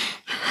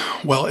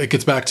 Well, it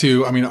gets back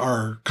to,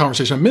 our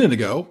conversation a minute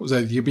ago was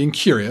that you being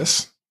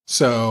curious.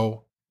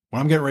 So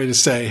when I'm getting ready to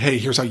say, hey,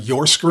 here's how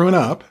you're screwing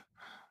up.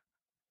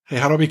 Hey,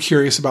 how do I be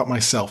curious about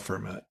myself for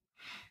a minute?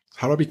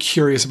 How do I be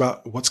curious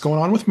about what's going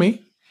on with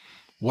me?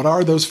 What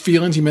are those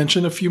feelings you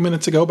mentioned a few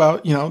minutes ago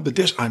about, the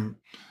dish?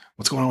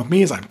 What's going on with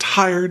me is I'm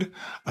tired.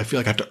 I feel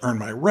like I have to earn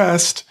my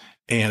rest.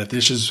 And if the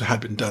dishes had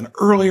been done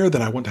earlier,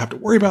 then I wouldn't have to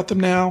worry about them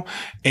now.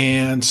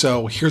 And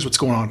so here's what's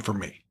going on for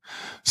me.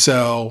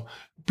 So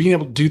being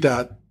able to do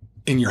that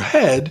in your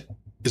head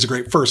is a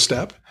great first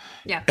step.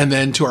 Yeah. And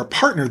then to our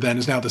partner then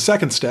is now the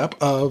second step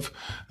of,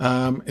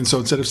 and so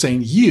instead of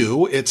saying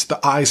you, it's the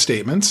I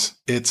statements.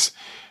 It's,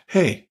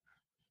 hey,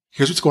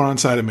 here's what's going on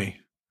inside of me.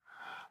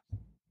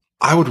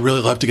 I would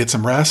really love to get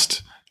some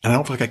rest. And I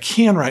don't feel like I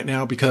can right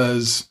now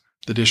because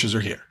the dishes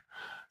are here.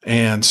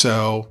 And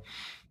so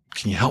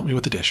can you help me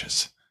with the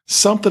dishes?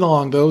 Something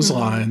along those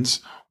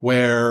lines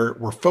where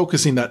we're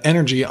focusing that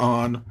energy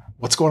on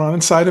what's going on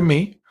inside of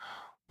me.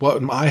 What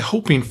am I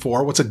hoping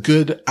for? What's a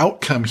good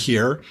outcome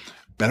here?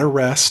 Better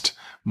rest,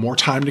 more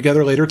time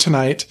together later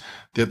tonight,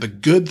 the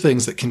good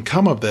things that can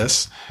come of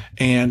this.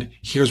 And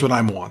here's what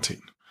I'm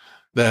wanting.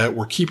 That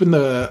we're keeping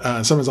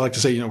sometimes I like to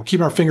say, we're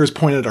keeping our fingers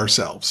pointed at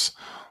ourselves.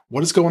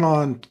 What is going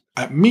on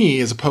at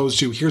me as opposed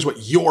to here's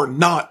what you're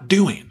not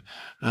doing.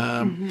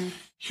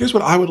 Here's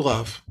what I would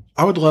love.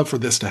 I would love for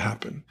this to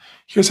happen.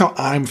 Here's how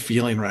I'm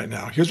feeling right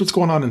now. Here's what's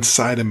going on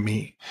inside of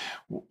me.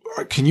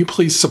 Can you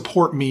please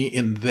support me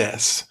in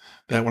this?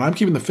 That when I'm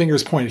keeping the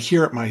fingers pointed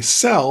here at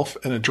myself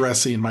and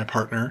addressing my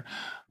partner,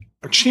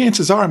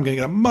 chances are I'm going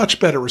to get a much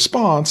better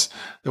response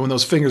than when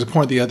those fingers are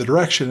pointed the other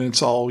direction and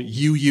it's all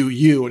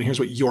you, and here's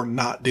what you're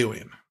not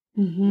doing.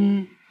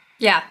 Mm-hmm.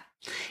 Yeah,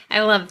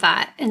 I love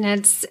that. And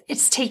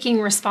it's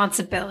taking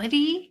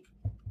responsibility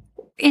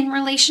in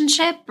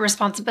relationship,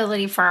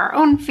 responsibility for our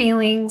own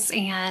feelings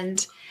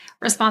and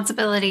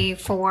responsibility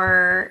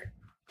for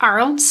our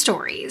own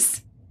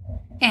stories,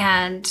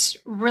 and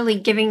really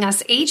giving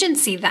us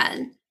agency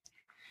then,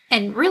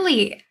 and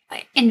really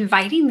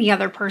inviting the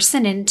other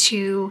person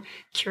into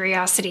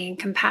curiosity and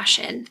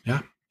compassion.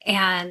 Yeah.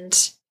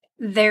 And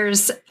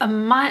there's a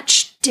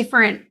much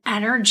different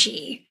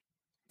energy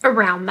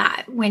around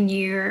that when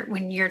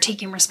you're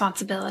taking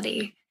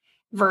responsibility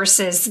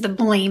versus the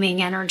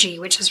blaming energy,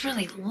 which is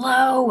really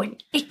low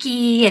and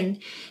icky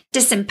and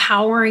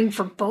disempowering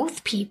for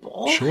both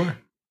people. Sure.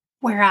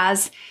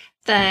 Whereas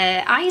the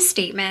I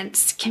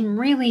statements can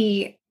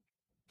really,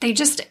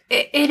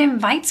 it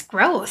invites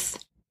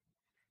growth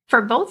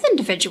for both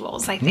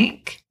individuals, I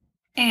think.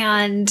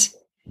 And,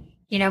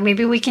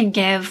 maybe we can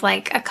give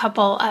like a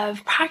couple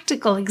of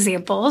practical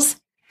examples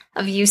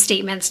of you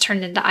statements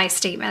turned into I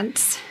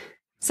statements.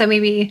 So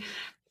maybe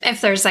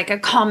if there's like a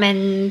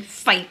common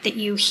fight that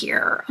you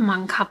hear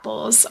among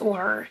couples,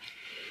 or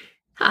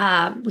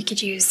we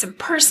could use some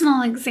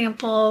personal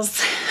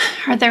examples.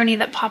 Are there any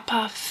that pop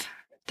off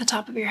the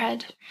top of your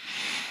head?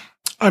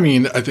 I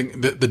mean, I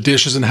think the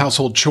dishes and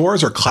household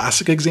chores are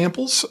classic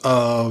examples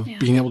of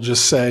being able to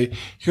just say,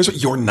 here's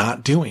what you're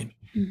not doing.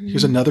 Mm-hmm.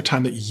 Here's another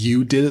time that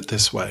you did it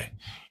this way.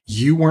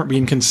 You weren't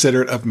being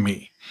considerate of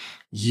me.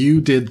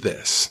 You did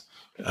this.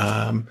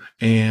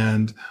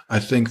 And I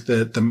think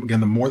that the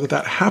more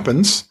that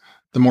happens,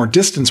 the more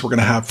distance we're going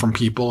to have from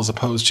people as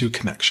opposed to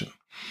connection.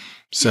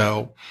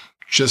 So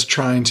just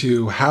trying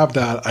to have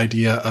that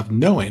idea of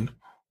knowing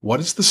what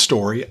is the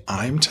story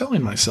I'm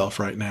telling myself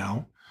right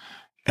now.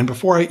 And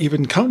before I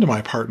even come to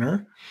my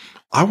partner,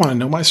 I want to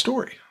know my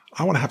story.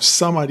 I want to have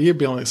some idea of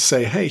being able to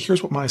say, hey,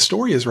 here's what my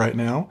story is right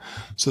now,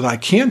 so that I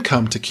can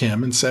come to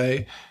Kim and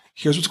say,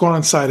 here's what's going on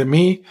inside of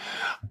me.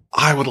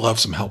 I would love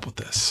some help with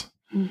this.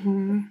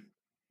 Mm-hmm.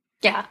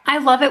 Yeah, I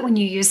love it when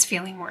you use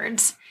feeling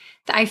words.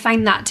 I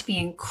find that to be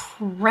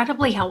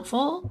incredibly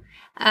helpful.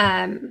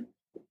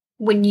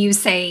 When you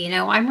say,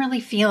 I'm really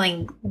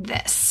feeling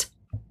this.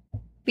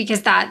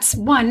 Because that's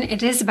one,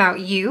 it is about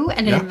you,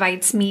 and it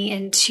invites me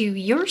into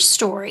your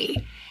story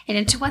and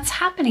into what's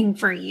happening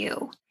for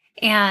you.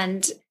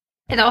 And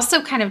it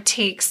also kind of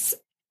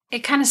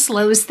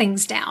slows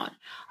things down.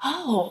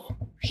 Oh,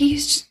 you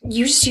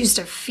just used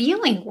a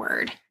feeling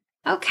word.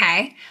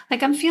 Okay.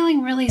 Like, I'm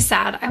feeling really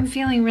sad. I'm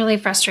feeling really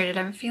frustrated.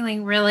 I'm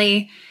feeling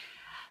really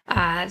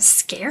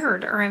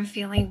scared, or I'm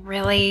feeling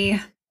really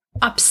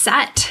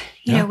upset.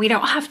 We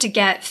don't have to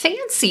get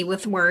fancy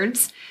with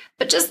words,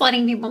 but just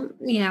letting people,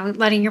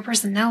 letting your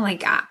person know,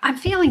 like, I'm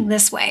feeling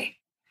this way.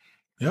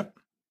 Yep.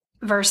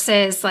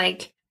 Versus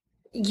like,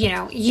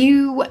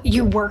 you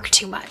work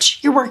too much.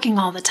 You're working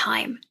all the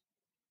time.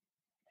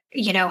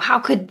 How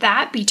could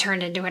that be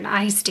turned into an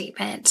I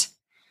statement?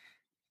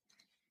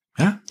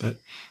 Yeah.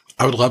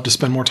 I would love to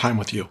spend more time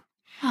with you.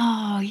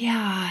 Oh,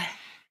 yeah.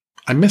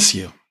 I miss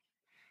you.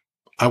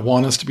 I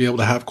want us to be able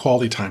to have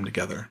quality time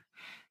together.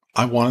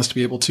 I want us to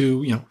be able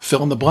to,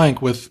 fill in the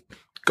blank with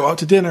go out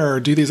to dinner or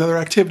do these other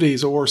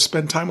activities, or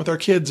spend time with our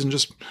kids and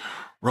just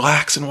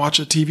relax and watch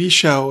a TV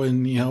show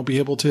and, be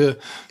able to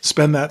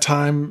spend that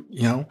time,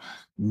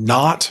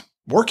 not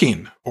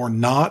working or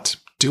not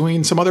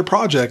doing some other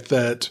project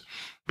that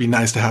be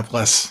nice to have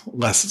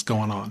less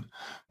going on.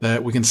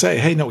 That we can say,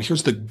 hey, no,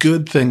 here's the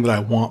good thing that I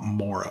want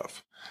more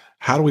of.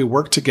 How do we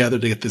work together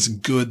to get this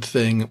good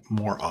thing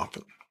more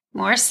often?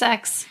 More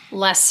sex,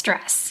 less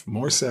stress.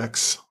 More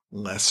sex,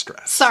 less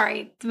stress.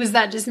 Sorry, was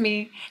that just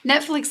me?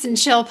 Netflix and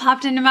chill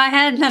popped into my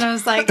head, and then I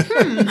was like,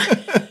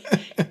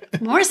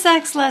 more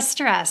sex, less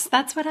stress.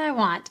 That's what I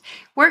want.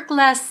 Work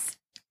less,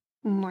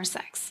 more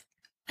sex.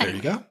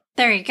 Anyway, there you go.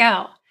 There you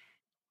go.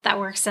 That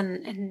works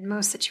in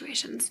most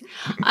situations.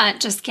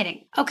 Just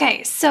kidding.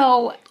 Okay,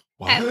 so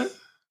what?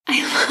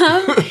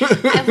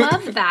 I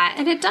love that.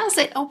 And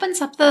it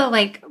opens up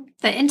the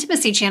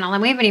intimacy channel.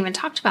 And we haven't even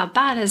talked about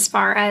that as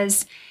far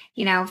as,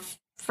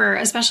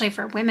 especially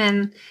for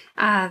women,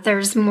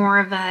 there's more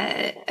of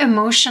a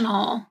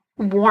emotional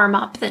warm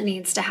up that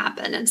needs to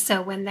happen. And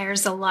so when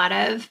there's a lot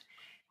of,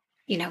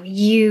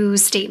 you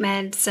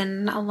statements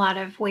and a lot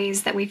of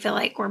ways that we feel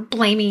like we're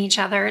blaming each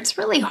other, it's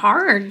really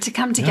hard to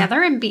come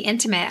together and be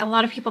intimate. A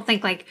lot of people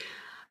think like,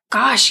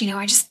 gosh,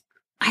 I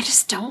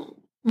just don't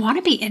want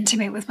to be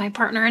intimate with my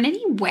partner in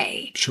any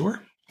way.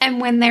 Sure.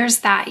 And when there's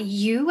that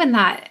you and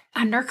that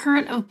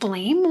undercurrent of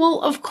blame,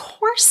 well, of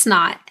course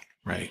not.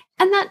 Right.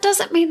 And that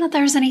doesn't mean that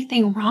there's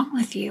anything wrong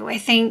with you. I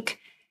think,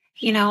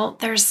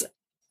 there's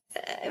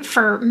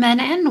for men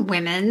and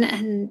women,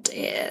 and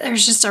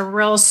there's just a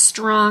real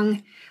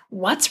strong,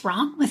 what's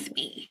wrong with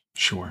me?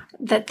 Sure.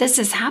 That this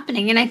is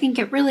happening. And I think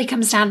it really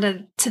comes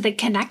down to the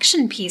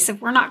connection piece.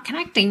 If we're not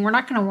connecting, we're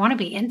not going to want to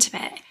be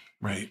intimate.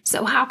 Right.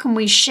 So how can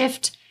we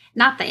shift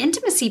not the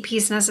intimacy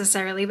piece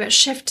necessarily, but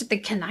shift to the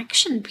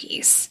connection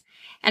piece?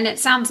 And it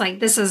sounds like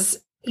this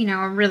is,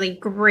 a really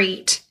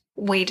great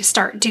way to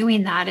start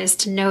doing that, is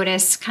to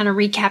notice, kind of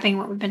recapping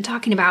what we've been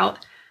talking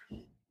about,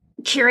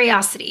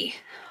 curiosity.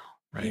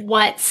 Right.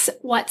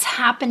 What's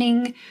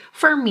happening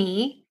for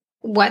me?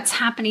 What's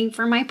happening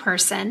for my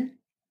person?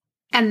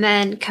 And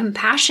then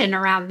compassion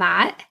around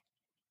that.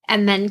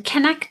 And then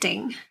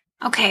connecting.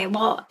 Okay,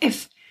 well,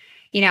 if,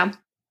 I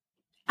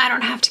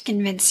don't have to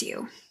convince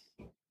you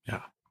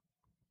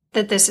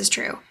that this is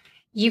true.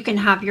 You can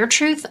have your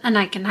truth and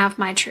I can have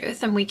my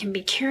truth, and we can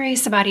be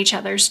curious about each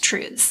other's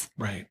truths.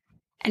 Right.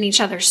 and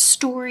each other's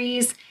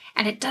stories.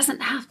 And it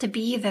doesn't have to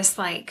be this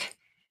like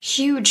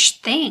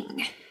huge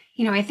thing.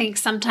 I think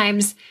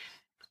sometimes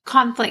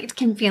conflict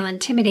can feel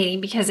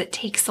intimidating because it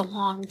takes a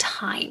long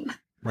time.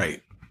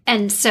 Right.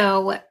 And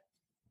so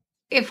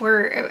if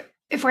we're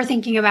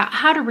thinking about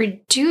how to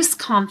reduce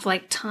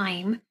conflict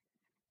time,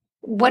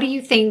 what do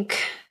you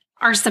think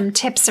are some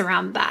tips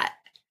around that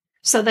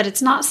so that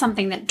it's not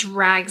something that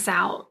drags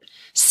out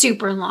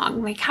super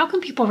long? Like, how can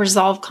people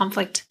resolve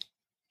conflict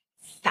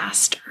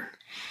faster?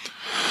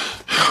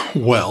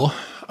 Well,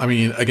 I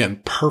mean,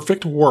 again,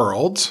 perfect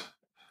world.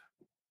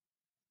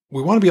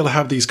 We want to be able to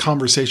have these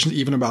conversations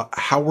even about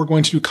how we're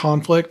going to do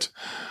conflict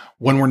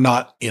when we're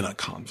not in a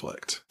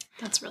conflict.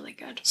 That's really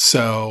good.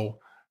 So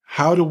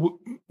how do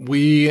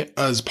we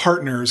as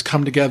partners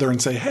come together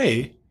and say,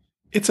 hey,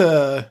 it's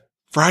a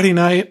Friday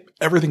night.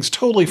 Everything's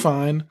totally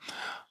fine.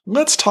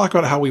 Let's talk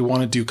about how we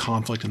want to do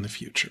conflict in the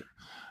future.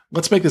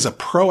 Let's make this a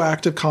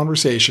proactive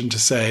conversation to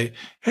say,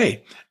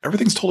 hey,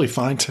 everything's totally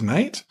fine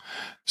tonight.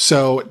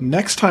 So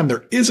next time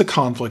there is a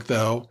conflict,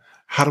 though,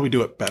 how do we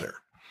do it better?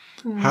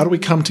 How do we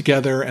come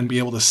together and be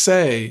able to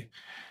say,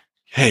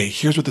 hey,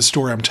 here's what the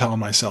story I'm telling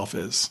myself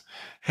is.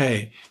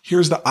 Hey,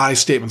 here's the I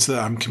statements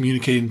that I'm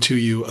communicating to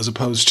you as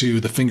opposed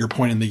to the finger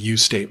point and the you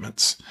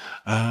statements.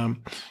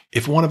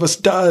 If one of us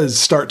does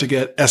start to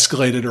get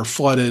escalated or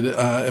flooded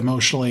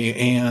emotionally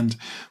and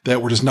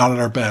that we're just not at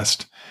our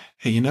best,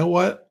 hey, you know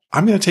what?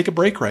 I'm going to take a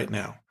break right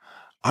now.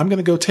 I'm going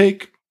to go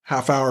take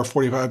half hour,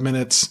 45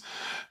 minutes,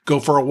 go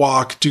for a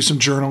walk, do some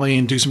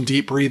journaling, do some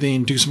deep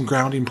breathing, do some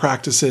grounding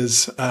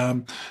practices,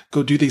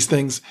 go do these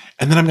things.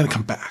 And then I'm going to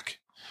come back.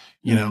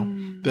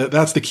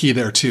 That's the key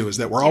there too, is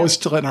that we're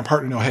always letting our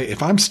partner know, hey,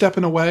 if I'm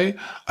stepping away,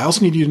 I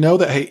also need you to know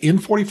that, hey, in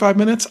 45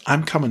 minutes,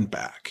 I'm coming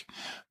back.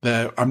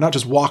 That I'm not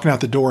just walking out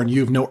the door and you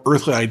have no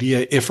earthly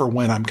idea if or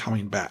when I'm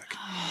coming back.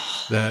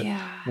 That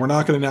we're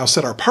not going to now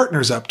set our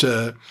partners up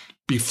to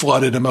be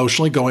flooded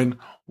emotionally going,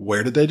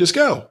 where did they just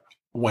go?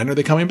 When are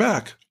they coming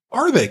back?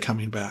 Are they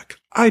coming back?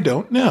 I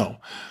don't know.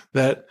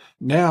 That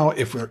now,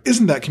 if there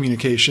isn't that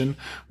communication,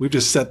 we've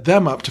just set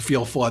them up to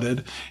feel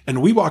flooded,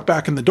 and we walk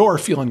back in the door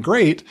feeling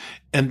great,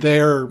 and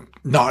they're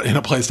not in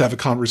a place to have a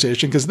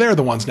conversation because they're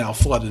the ones now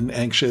flooded and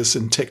anxious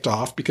and ticked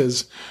off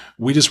because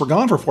we just were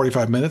gone for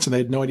 45 minutes and they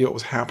had no idea what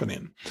was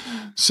happening.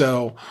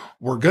 So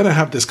we're going to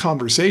have this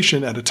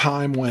conversation at a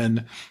time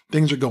when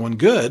things are going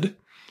good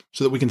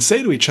so that we can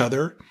say to each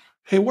other,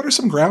 hey, what are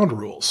some ground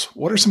rules?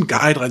 What are some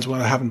guidelines we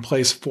want to have in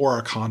place for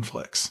our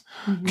conflicts?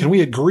 Mm-hmm. Can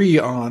we agree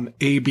on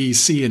A, B,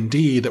 C, and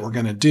D that we're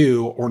going to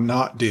do or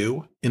not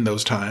do in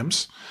those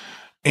times?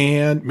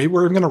 And maybe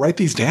we're going to write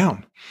these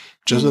down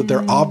just so that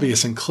they're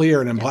obvious and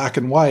clear and in black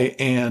and white,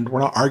 and we're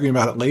not arguing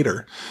about it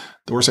later.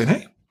 That we're saying,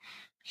 hey,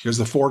 here's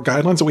the 4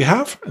 guidelines that we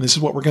have, and this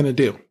is what we're going to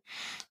do.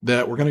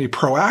 That we're going to be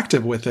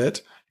proactive with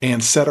it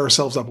and set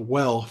ourselves up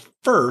well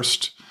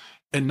first,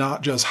 and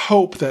not just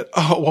hope that,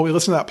 we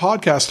listened to that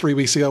podcast 3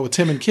 weeks ago with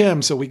Tim and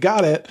Kim, so we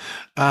got it.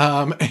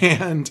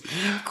 And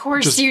of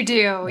course you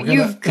do.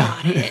 You've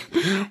got it.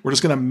 We're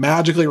just going to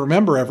magically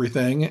remember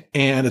everything,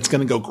 and it's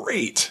going to go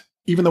great,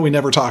 even though we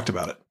never talked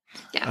about it.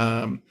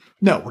 Yeah.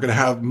 No, we're going to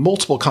have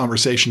multiple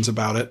conversations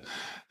about it,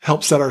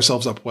 help set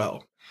ourselves up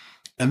well.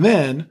 And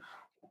then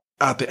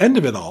at the end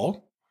of it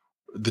all,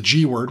 the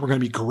G word, we're going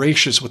to be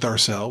gracious with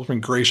ourselves, we're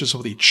going to be gracious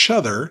with each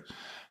other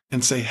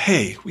and say,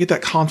 hey, we had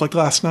that conflict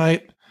last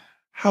night.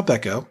 How'd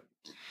that go?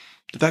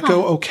 Did that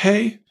go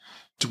okay?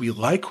 Do we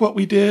like what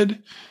we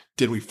did?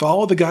 Did we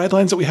follow the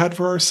guidelines that we had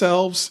for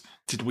ourselves?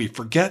 Did we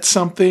forget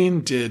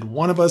something? Did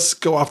one of us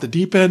go off the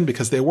deep end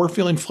because they were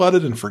feeling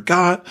flooded and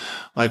forgot?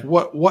 Like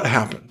what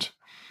happened?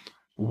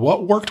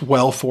 What worked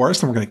well for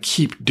us and we're going to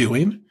keep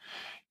doing?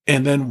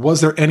 And then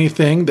was there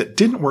anything that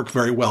didn't work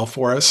very well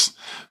for us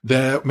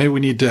that maybe we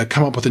need to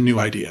come up with a new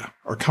idea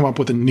or come up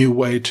with a new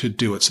way to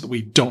do it so that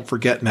we don't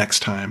forget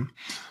next time,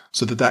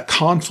 so that that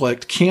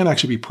conflict can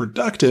actually be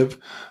productive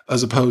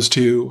as opposed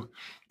to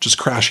just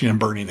crashing and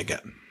burning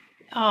again.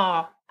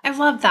 Oh, I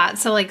love that.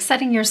 So like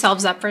setting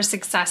yourselves up for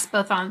success,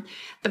 both on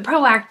the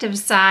proactive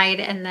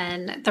side and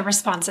then the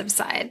responsive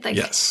side. Like,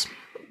 yes.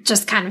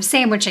 Just kind of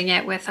sandwiching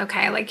it with,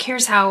 okay, like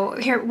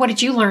what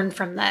did you learn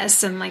from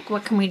this? And like,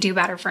 what can we do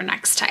better for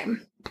next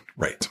time?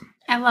 Right.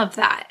 I love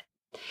that.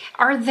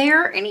 Are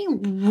there any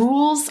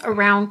rules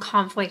around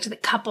conflict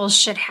that couples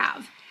should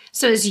have?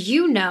 So as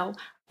you know,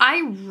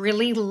 I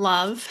really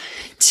love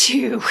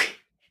to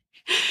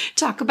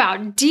talk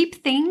about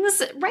deep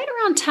things right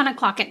around 10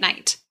 o'clock at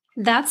night.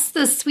 That's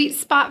the sweet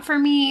spot for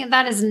me.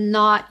 That is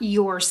not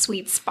your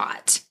sweet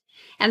spot.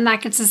 And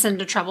that gets us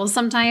into trouble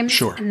sometimes.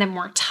 Sure. And then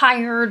we're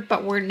tired,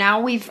 but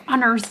we've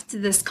unearthed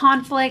this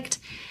conflict.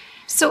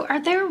 So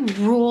are there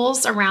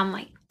rules around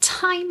like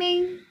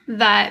timing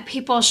that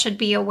people should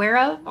be aware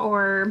of?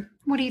 Or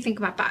what do you think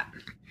about that?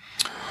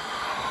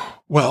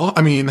 Well,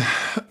 I mean,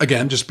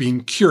 again, just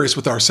being curious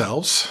with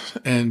ourselves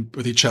and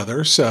with each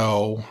other.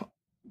 So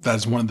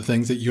that's one of the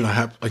things that you and I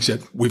have, like I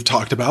said, we've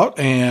talked about.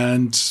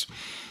 And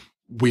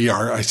we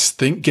are, I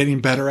think,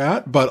 getting better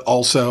at, but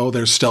also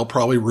there's still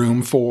probably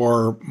room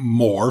for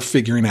more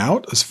figuring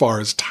out as far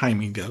as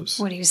timing goes.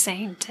 What are you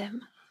saying,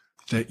 Tim?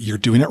 That you're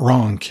doing it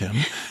wrong, Kim.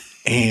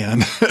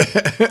 And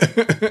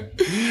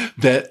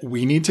that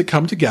we need to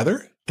come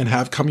together and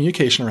have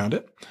communication around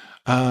it.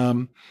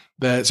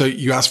 So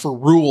you asked for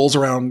rules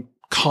around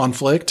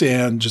conflict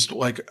and just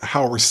like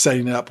how we're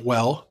setting it up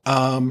well.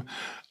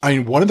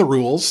 One of the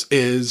rules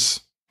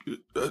is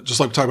just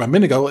like we talked about a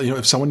minute ago,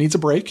 if someone needs a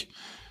break,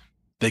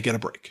 they get a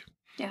break.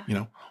 Yeah.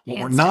 What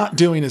we're not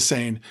doing is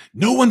saying,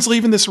 no one's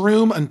leaving this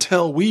room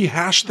until we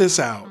hash this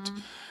out. Mm-hmm.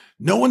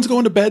 No one's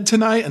going to bed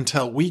tonight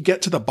until we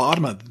get to the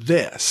bottom of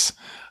this.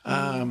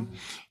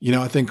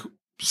 I think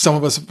some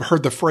of us have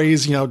heard the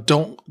phrase,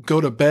 don't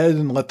go to bed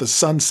and let the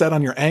sun set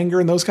on your anger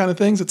and those kind of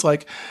things. It's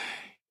like,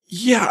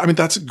 yeah,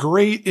 that's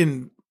great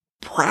in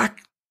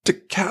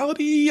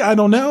practicality. I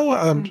don't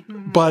know.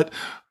 But,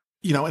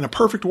 in a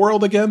perfect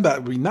world, again,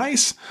 that would be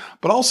nice.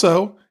 But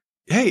also,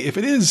 hey, if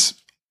it is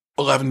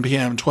 11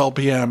 p.m., 12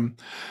 p.m.,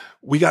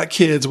 we got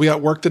kids, we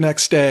got work the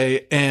next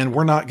day, and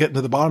we're not getting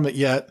to the bottom of it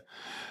yet.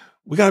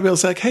 We got to be able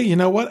to say, like, hey, you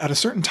know what? At a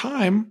certain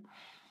time,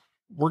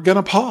 we're going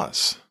to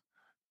pause.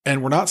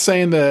 And we're not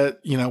saying that,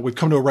 we've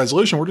come to a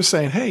resolution. We're just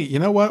saying, hey, you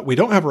know what? We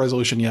don't have a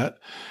resolution yet.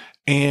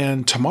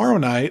 And tomorrow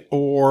night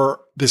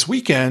or this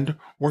weekend,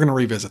 we're going to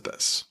revisit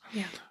this.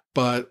 Yeah.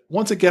 But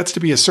once it gets to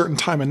be a certain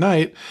time of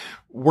night,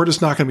 we're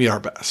just not going to be our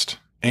best.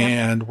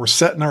 And we're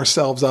setting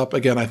ourselves up,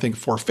 again, I think,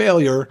 for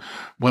failure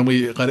when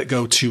we let it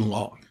go too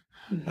long.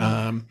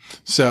 Mm-hmm.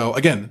 So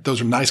again,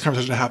 those are nice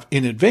conversations to have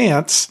in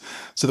advance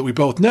so that we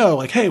both know,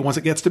 like, hey, once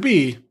it gets to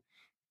be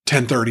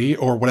 10:30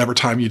 or whatever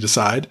time you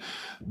decide,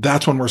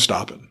 that's when we're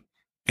stopping.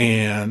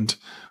 And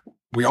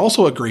we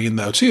also agreeing,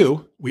 though,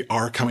 too, we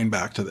are coming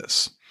back to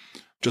this.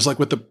 Just like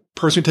with the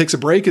person who takes a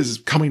break is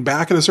coming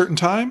back at a certain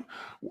time.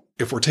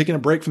 If we're taking a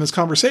break from this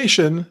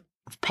conversation,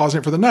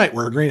 pausing it for the night,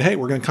 we're agreeing, hey,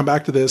 we're going to come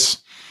back to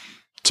this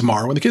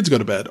tomorrow when the kids go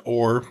to bed,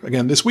 or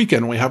again, this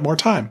weekend when we have more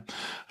time.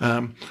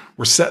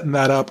 We're setting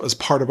that up as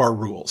part of our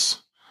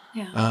rules.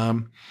 Yeah.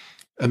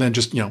 And then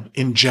just,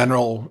 in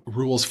general,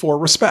 rules for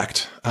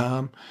respect.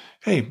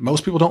 Hey,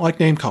 most people don't like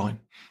name calling.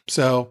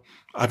 So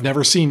I've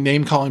never seen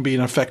name calling be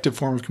an effective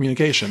form of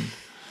communication.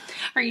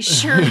 Are you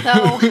sure,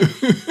 though?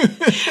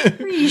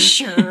 Are you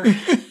sure?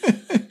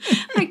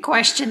 I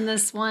question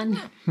this one.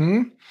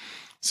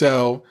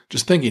 So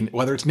just thinking,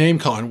 whether it's name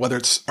calling,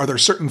 are there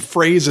certain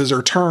phrases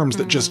or terms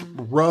that just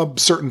rub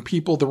certain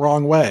people the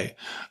wrong way?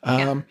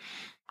 Can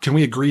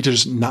we agree to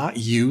just not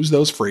use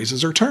those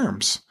phrases or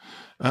terms?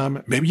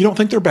 Maybe you don't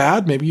think they're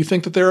bad. Maybe you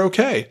think that they're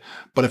okay.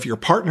 But if your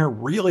partner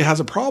really has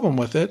a problem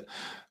with it,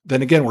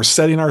 then again, we're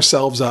setting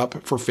ourselves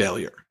up for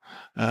failure.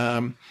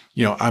 I'm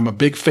a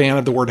big fan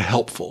of the word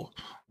helpful.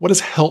 What is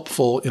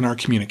helpful in our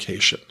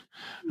communication?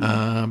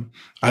 I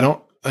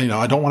don't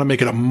want to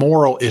make it a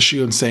moral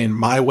issue and saying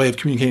my way of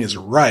communicating is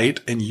right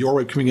and your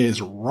way of communicating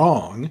is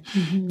wrong.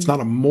 Mm-hmm. It's not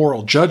a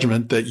moral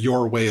judgment that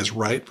your way is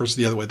right versus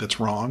the other way that's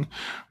wrong.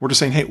 We're just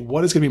saying, hey,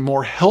 what is going to be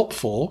more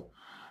helpful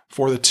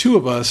for the two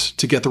of us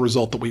to get the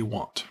result that we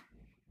want?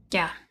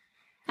 Yeah,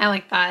 I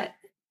like that.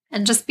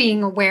 And just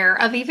being aware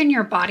of even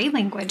your body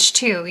language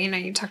too.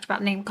 You talked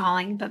about name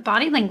calling, but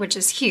body language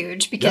is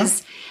huge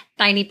because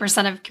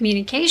 90% of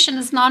communication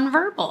is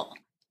nonverbal.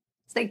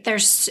 It's like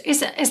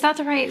is that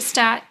the right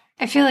stat?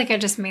 I feel like I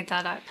just made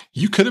that up.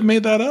 You could have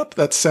made that up.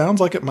 That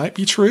sounds like it might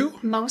be true.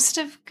 We'll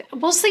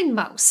say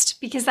most,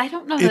 because I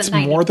don't know that it's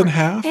 90%. More than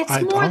half.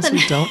 I honestly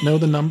don't know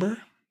the number.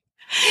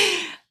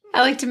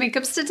 I like to make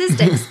up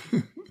statistics.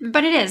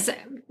 But it is.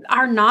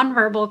 Our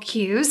nonverbal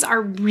cues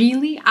are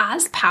really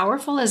as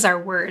powerful as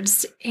our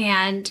words.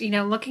 And,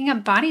 looking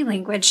at body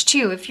language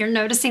too, if you're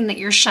noticing that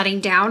you're shutting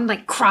down,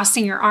 like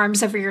crossing your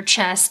arms over your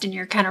chest and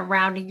you're kind of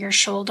rounding your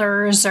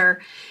shoulders,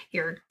 or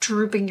you're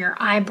drooping your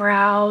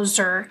eyebrows,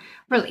 or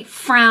really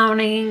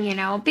frowning,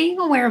 being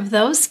aware of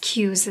those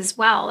cues as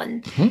well.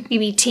 And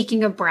maybe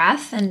taking a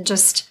breath and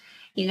just,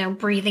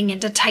 breathing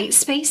into tight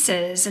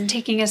spaces and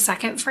taking a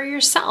second for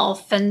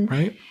yourself. And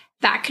right.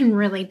 That can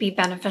really be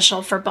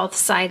beneficial for both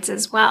sides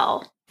as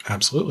well.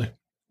 Absolutely.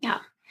 Yeah.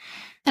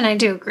 And I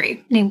do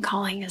agree. Name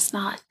calling is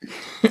not.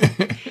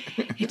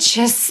 It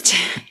just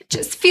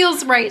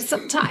feels right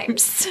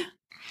sometimes.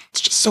 It's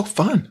just so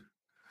fun.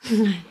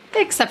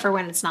 Except for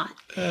when it's not.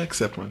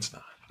 Except when it's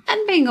not.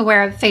 And being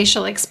aware of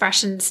facial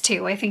expressions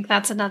too. I think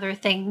that's another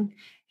thing,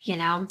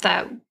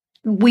 that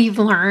we've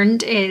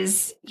learned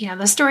is,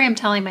 the story I'm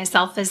telling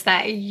myself is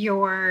that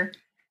your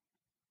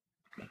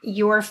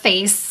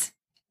face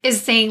is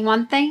saying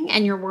one thing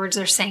and your words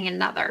are saying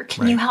another.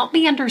 Can you help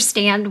me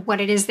understand what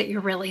it is that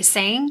you're really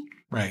saying?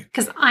 Right.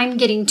 Because I'm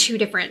getting two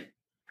different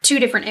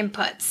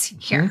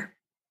inputs here.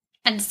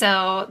 And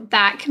so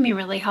that can be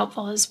really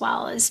helpful as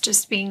well, as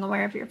just being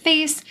aware of your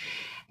face.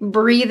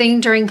 Breathing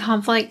during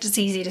conflict. It's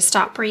easy to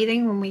stop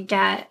breathing when we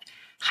get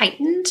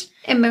heightened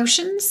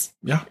emotions.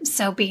 Yeah.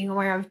 So being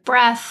aware of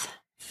breath,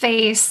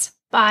 face,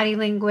 body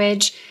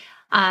language,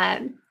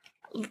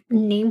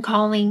 name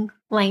calling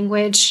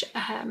language.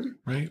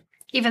 Right.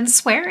 Even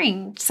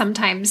swearing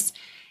sometimes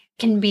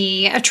can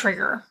be a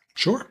trigger,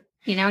 Sure.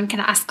 and can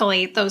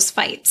escalate those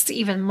fights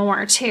even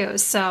more too.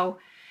 So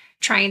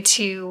trying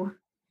to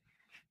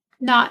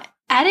not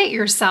edit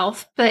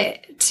yourself,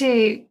 but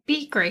to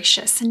be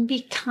gracious and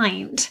be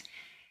kind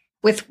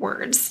with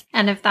words.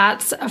 And if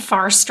that's a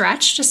far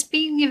stretch, just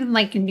being even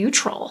like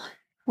neutral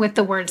with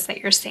the words that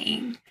you're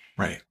saying.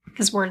 Right.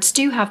 Because words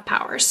do have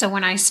power. So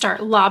when I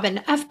start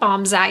lobbing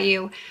F-bombs at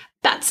you,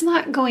 that's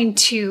not going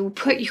to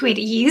put you at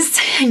ease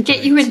and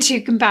get you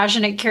into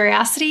compassionate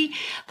curiosity.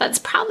 That's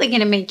probably going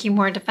to make you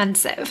more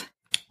defensive.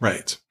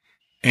 Right.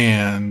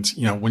 And,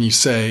 when you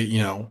say,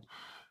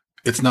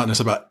 it's not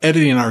just about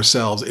editing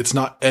ourselves, it's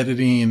not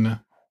editing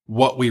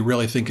what we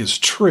really think is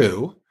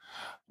true,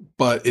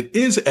 but it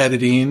is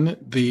editing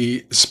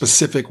the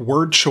specific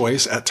word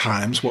choice at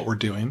times, what we're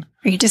doing.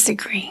 Are you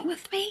disagreeing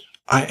with me?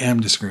 I am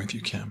disagreeing with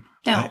you, Kim.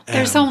 No,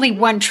 there's only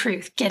one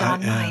truth. Get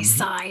on my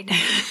side.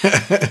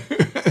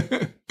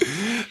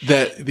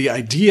 That the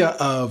idea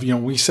of,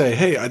 we say,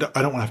 hey, I don't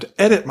want to have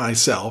to edit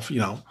myself.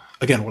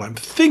 Again, what I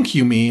think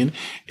you mean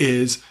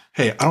is,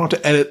 hey, I don't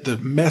have to edit the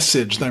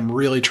message that I'm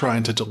really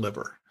trying to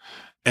deliver.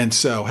 And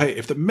so, hey,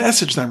 if the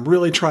message that I'm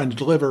really trying to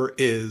deliver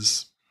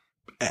is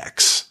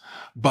X,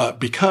 but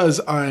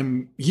because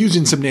I'm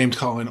using some name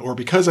calling, or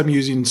because I'm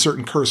using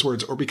certain curse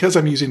words, or because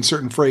I'm using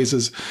certain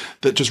phrases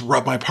that just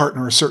rub my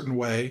partner a certain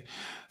way,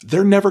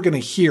 they're never going to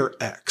hear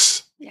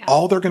X. Yeah.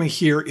 All they're going to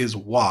hear is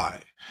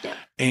Y. Yeah.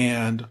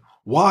 And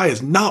Y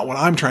is not what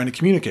I'm trying to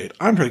communicate.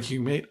 I'm trying to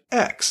communicate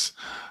X.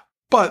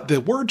 But the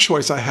word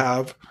choice I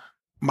have,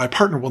 my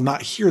partner will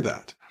not hear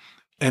that.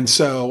 And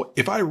so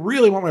if I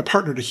really want my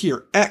partner to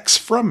hear X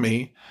from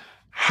me,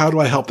 how do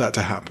I help that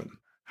to happen?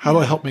 How do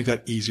I help make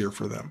that easier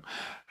for them?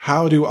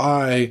 How do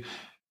I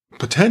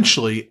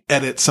potentially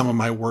edit some of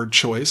my word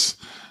choice?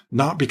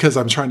 Not because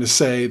I'm trying to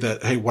say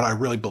that, hey, what I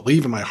really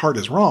believe in my heart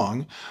is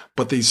wrong,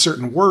 but these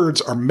certain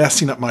words are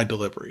messing up my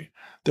delivery.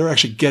 They're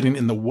actually getting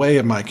in the way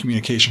of my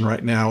communication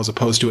right now as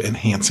opposed to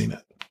enhancing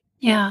it.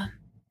 Yeah.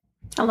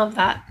 I love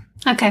that.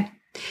 Okay.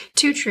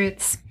 2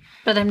 truths,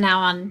 but I'm now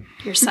on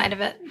your side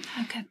of it.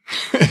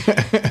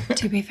 Okay.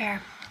 To be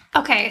fair.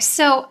 Okay.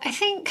 So I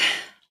think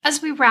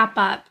as we wrap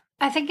up,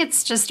 I think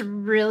it's just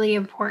really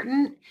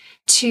important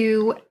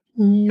to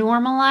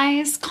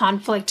normalize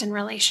conflict in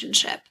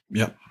relationship.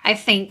 Yep. I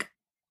think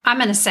I'm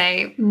going to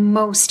say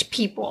most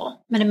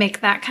people, I'm going to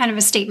make that kind of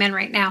a statement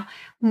right now.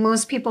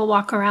 Most people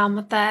walk around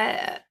with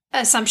the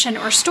assumption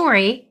or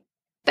story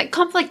that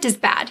conflict is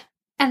bad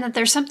and that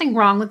there's something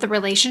wrong with the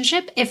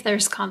relationship if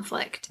there's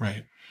conflict.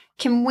 Right.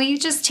 Can we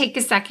just take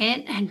a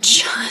second and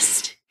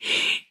just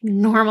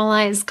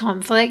normalize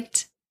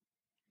conflict?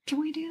 Can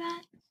we do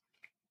that?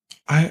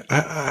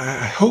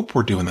 I hope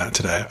we're doing that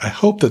today. I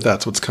hope that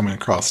that's what's coming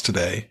across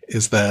today,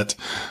 is that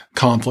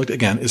conflict,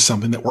 again, is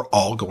something that we're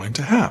all going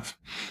to have.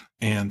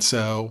 And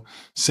so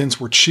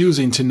since we're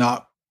choosing to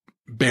not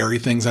bury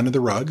things under the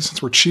rug,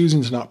 since we're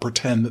choosing to not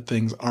pretend that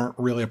things aren't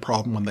really a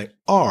problem when they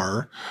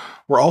are,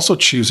 we're also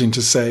choosing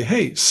to say,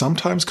 hey,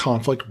 sometimes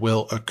conflict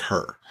will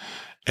occur.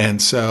 And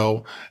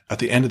so at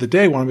the end of the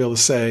day, I want to be able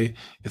to say,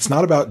 it's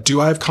not about, do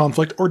I have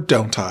conflict or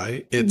don't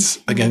I? It's,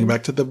 again,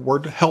 back to the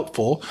word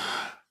helpful.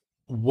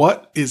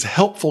 What is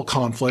helpful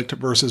conflict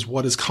versus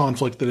what is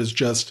conflict that is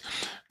just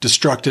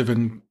destructive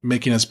and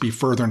making us be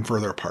further and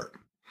further apart?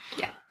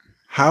 Yeah.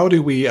 How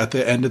do we, at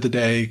the end of the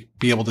day,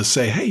 be able to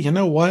say, hey, you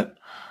know what?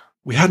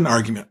 We had an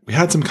argument. We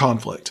had some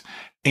conflict.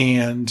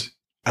 And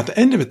at the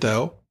end of it,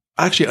 though,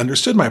 I actually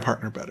understood my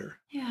partner better.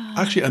 Yeah.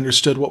 I actually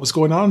understood what was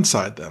going on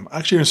inside them. I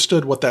actually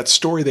understood what that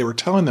story they were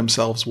telling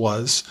themselves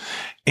was.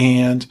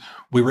 And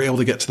we were able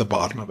to get to the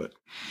bottom of it.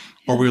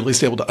 Or we were at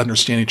least able to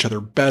understand each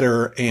other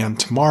better. And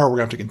tomorrow we're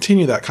going to have to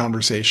continue that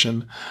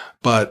conversation,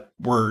 but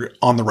we're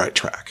on the right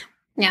track.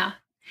 Yeah.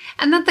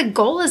 And that the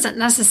goal isn't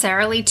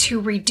necessarily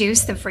to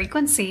reduce the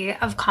frequency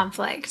of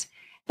conflict,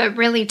 but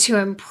really to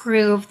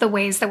improve the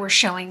ways that we're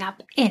showing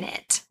up in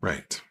it.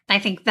 Right. I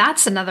think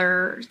that's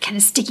another kind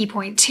of sticky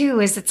point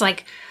too, is it's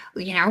like,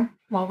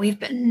 well, we've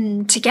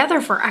been together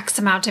for X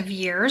amount of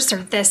years or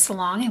this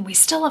long and we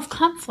still have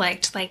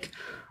conflict. Like,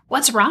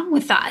 what's wrong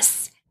with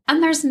us?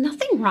 And there's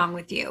nothing wrong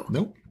with you.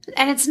 Nope.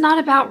 And it's not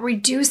about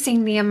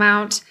reducing the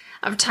amount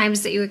of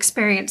times that you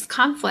experience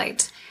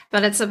conflict,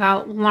 but it's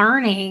about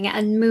learning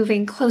and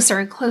moving closer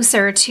and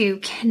closer to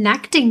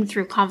connecting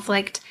through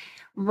conflict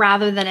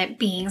rather than it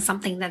being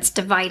something that's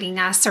dividing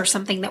us or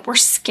something that we're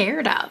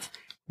scared of.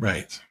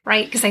 Right.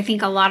 Right? Because I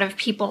think a lot of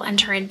people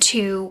enter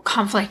into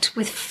conflict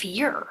with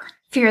fear.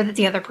 Fear that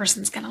the other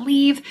person's going to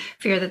leave,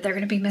 fear that they're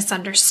going to be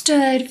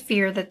misunderstood,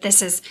 fear that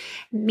this is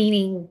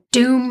meaning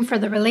doom for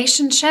the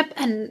relationship.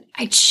 And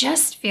I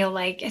just feel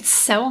like it's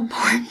so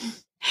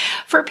important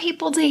for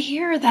people to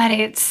hear that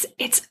it's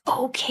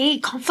okay.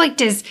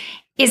 Conflict is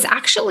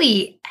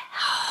actually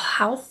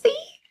healthy.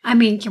 I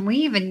mean, can we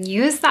even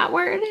use that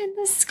word in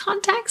this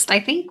context? I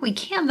think we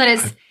can, that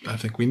it's I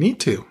think we need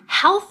to.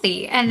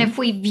 Healthy. And if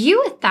we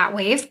view it that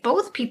way, if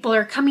both people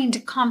are coming to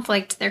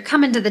conflict, they're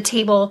coming to the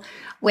table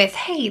with,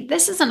 hey,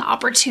 this is an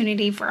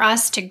opportunity for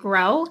us to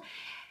grow,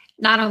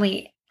 not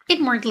only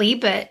inwardly,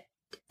 but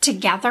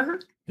together.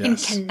 in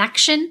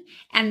connection.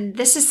 And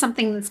this is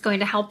something that's going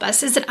to help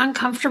us. Is it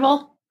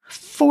uncomfortable?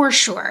 For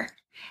sure.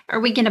 Are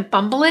we going to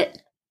bumble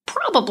it?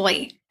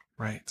 Probably.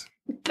 Right.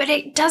 But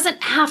it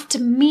doesn't have to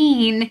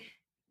mean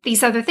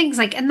these other things.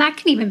 Like, and that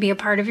can even be a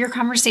part of your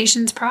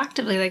conversations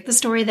proactively. Like the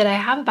story that I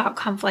have about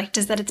conflict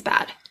is that it's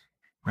bad.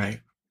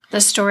 Right.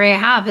 The story I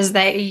have is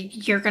that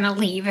you're going to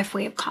leave if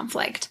we have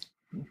conflict,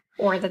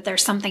 or that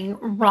there's something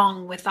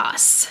wrong with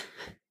us.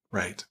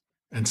 Right.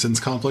 And since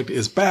conflict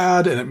is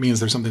bad and it means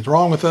there's something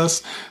wrong with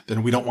us,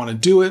 then we don't want to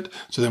do it.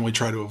 So then we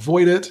try to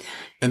avoid it.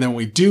 And then when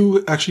we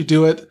do actually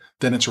do it,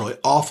 then it's really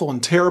awful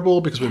and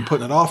terrible because we've been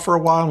putting it off for a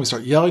while and we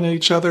start yelling at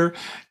each other.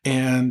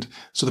 And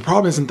so the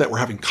problem isn't that we're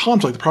having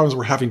conflict. The problem is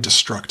we're having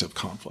destructive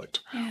conflict.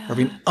 Yeah. We're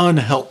having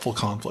unhelpful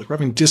conflict. We're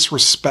having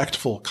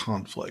disrespectful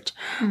conflict.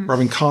 We're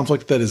having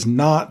conflict that is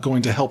not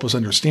going to help us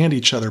understand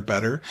each other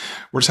better.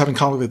 We're just having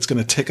conflict that's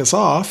going to tick us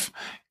off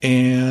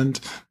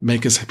and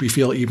make us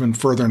feel even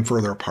further and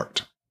further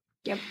apart.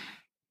 Yep.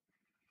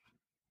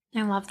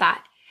 I love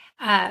that.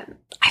 I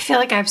feel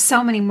like I have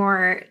so many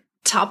more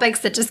topics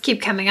that just keep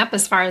coming up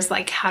as far as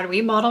like, how do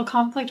we model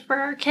conflict for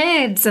our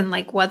kids, and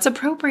like what's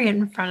appropriate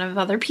in front of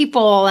other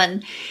people,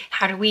 and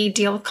how do we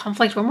deal with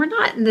conflict when we're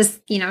not in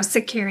this,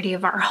 security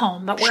of our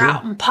home, but we're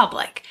out in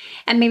public.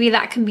 And maybe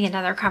that can be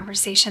another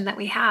conversation that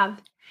we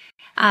have.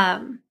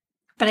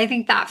 But I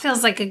think that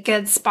feels like a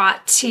good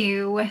spot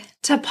to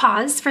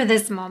pause for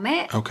this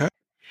moment. Okay.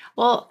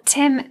 Well,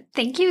 Tim,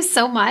 thank you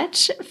so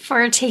much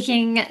for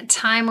taking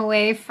time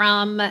away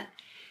from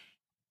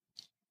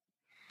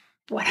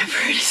whatever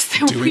it is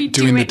that we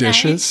do doing the at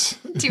dishes.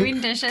 night. Doing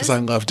dishes. Because I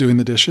love doing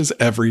the dishes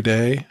every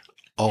day,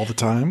 all the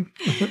time.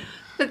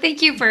 But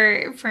thank you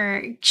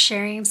for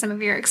sharing some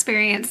of your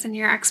experience and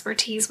your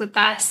expertise with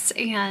us.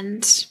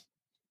 And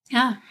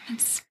yeah,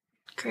 it's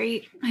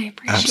great. I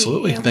appreciate it.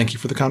 Absolutely. Thank you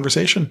for the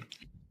conversation.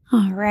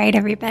 All right,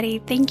 everybody.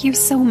 Thank you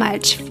so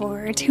much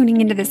for tuning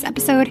into this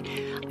episode.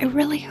 I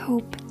really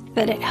hope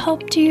that it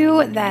helped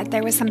you, that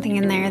there was something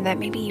in there that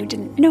maybe you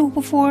didn't know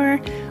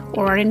before,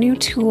 or a new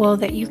tool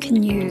that you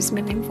can use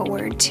moving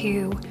forward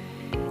to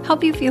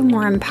help you feel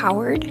more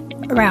empowered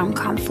around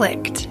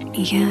conflict,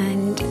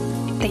 and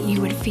that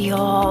you would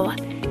feel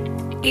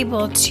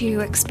able to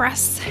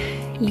express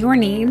your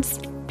needs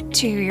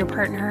to your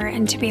partner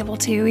and to be able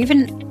to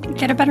even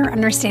get a better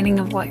understanding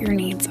of what your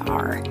needs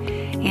are,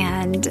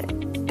 and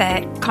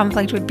that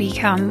conflict would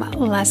become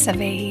less of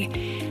a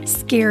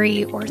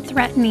scary or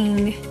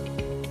threatening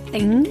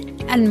thing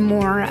and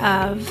more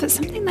of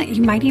something that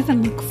you might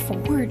even look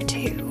forward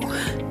to.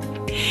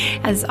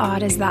 As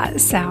odd as that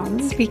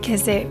sounds,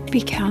 because it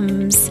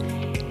becomes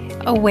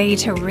a way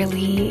to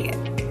really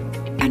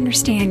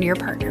understand your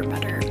partner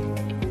better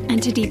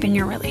and to deepen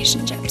your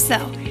relationship.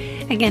 So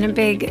again, a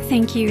big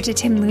thank you to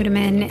Tim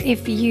Ludeman.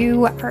 If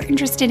you are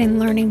interested in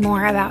learning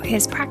more about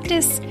his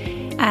practice,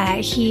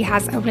 he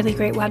has a really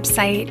great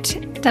website,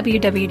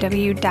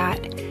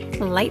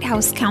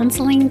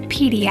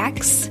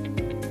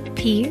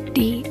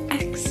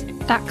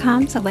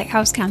 lighthousecounselingpdx.com. So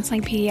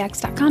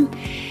lighthousecounselingpdx.com.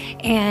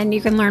 And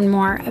you can learn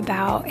more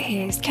about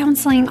his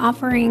counseling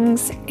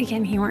offerings.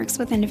 Again, he works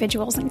with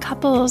individuals and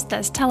couples,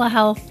 does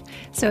telehealth.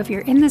 So if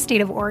you're in the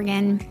state of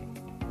Oregon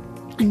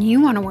and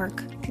you want to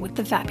work with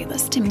the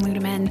fabulous Tim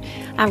Ludeman,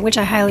 which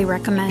I highly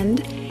recommend,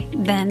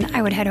 then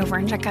I would head over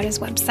and check out his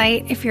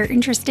website. If you're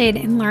interested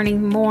in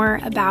learning more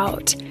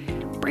about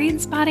brain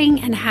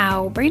spotting and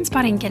how brain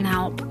spotting can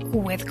help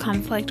with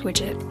conflict,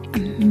 which it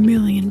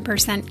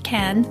 1,000,000%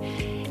 can,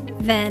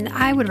 then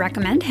I would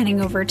recommend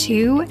heading over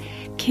to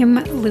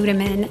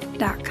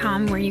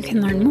kimludeman.com, where you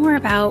can learn more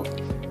about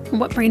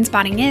what brain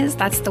spotting is.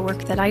 That's the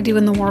work that I do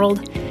in the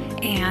world,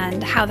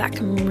 and how that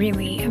can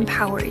really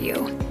empower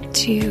you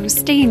to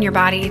stay in your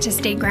body, to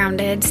stay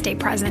grounded, stay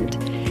present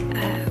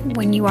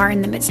when you are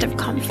in the midst of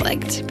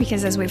conflict.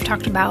 Because as we've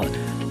talked about,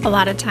 a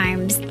lot of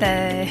times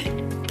the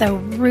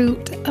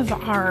root of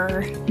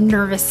our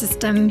nervous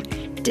system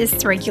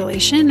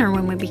dysregulation, or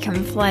when we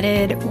become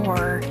flooded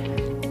or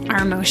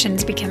our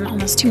emotions become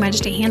almost too much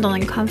to handle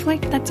in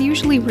conflict, that's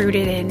usually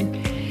rooted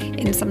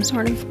in some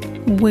sort of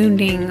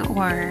wounding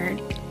or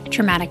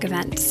traumatic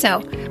event.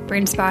 So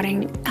brain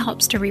spotting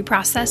helps to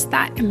reprocess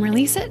that and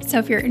release it. So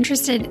if you're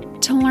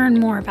interested to learn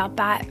more about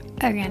that,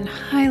 again,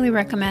 highly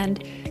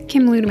recommend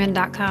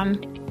kimludeman.com.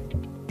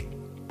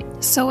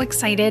 So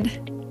excited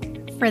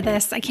for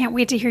this. I can't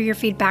wait to hear your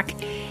feedback.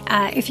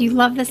 If you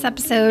love this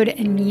episode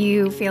and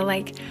you feel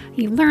like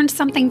you learned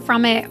something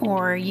from it,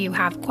 or you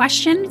have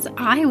questions,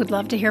 I would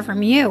love to hear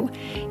from you.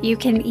 You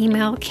can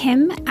email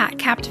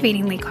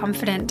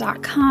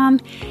kim@captivatinglyconfident.com,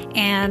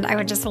 and I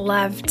would just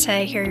love to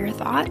hear your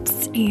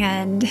thoughts.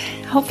 And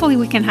hopefully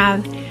we can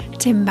have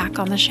Tim back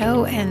on the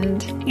show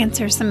and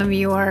answer some of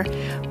your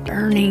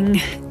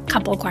burning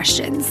couple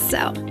questions.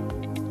 So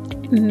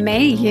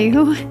may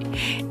you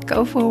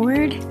go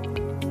forward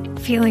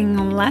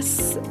feeling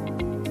less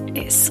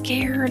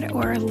scared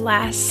or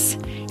less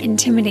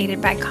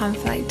intimidated by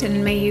conflict,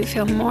 and may you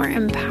feel more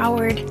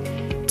empowered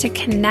to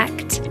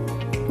connect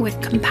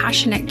with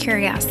compassionate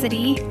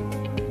curiosity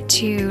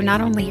to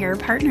not only your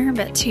partner,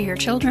 but to your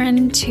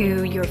children,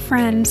 to your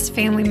friends,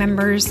 family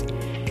members.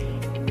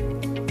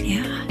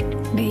 Yeah,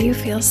 may you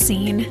feel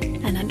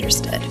seen and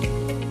understood.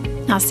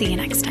 I'll see you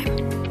next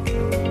time.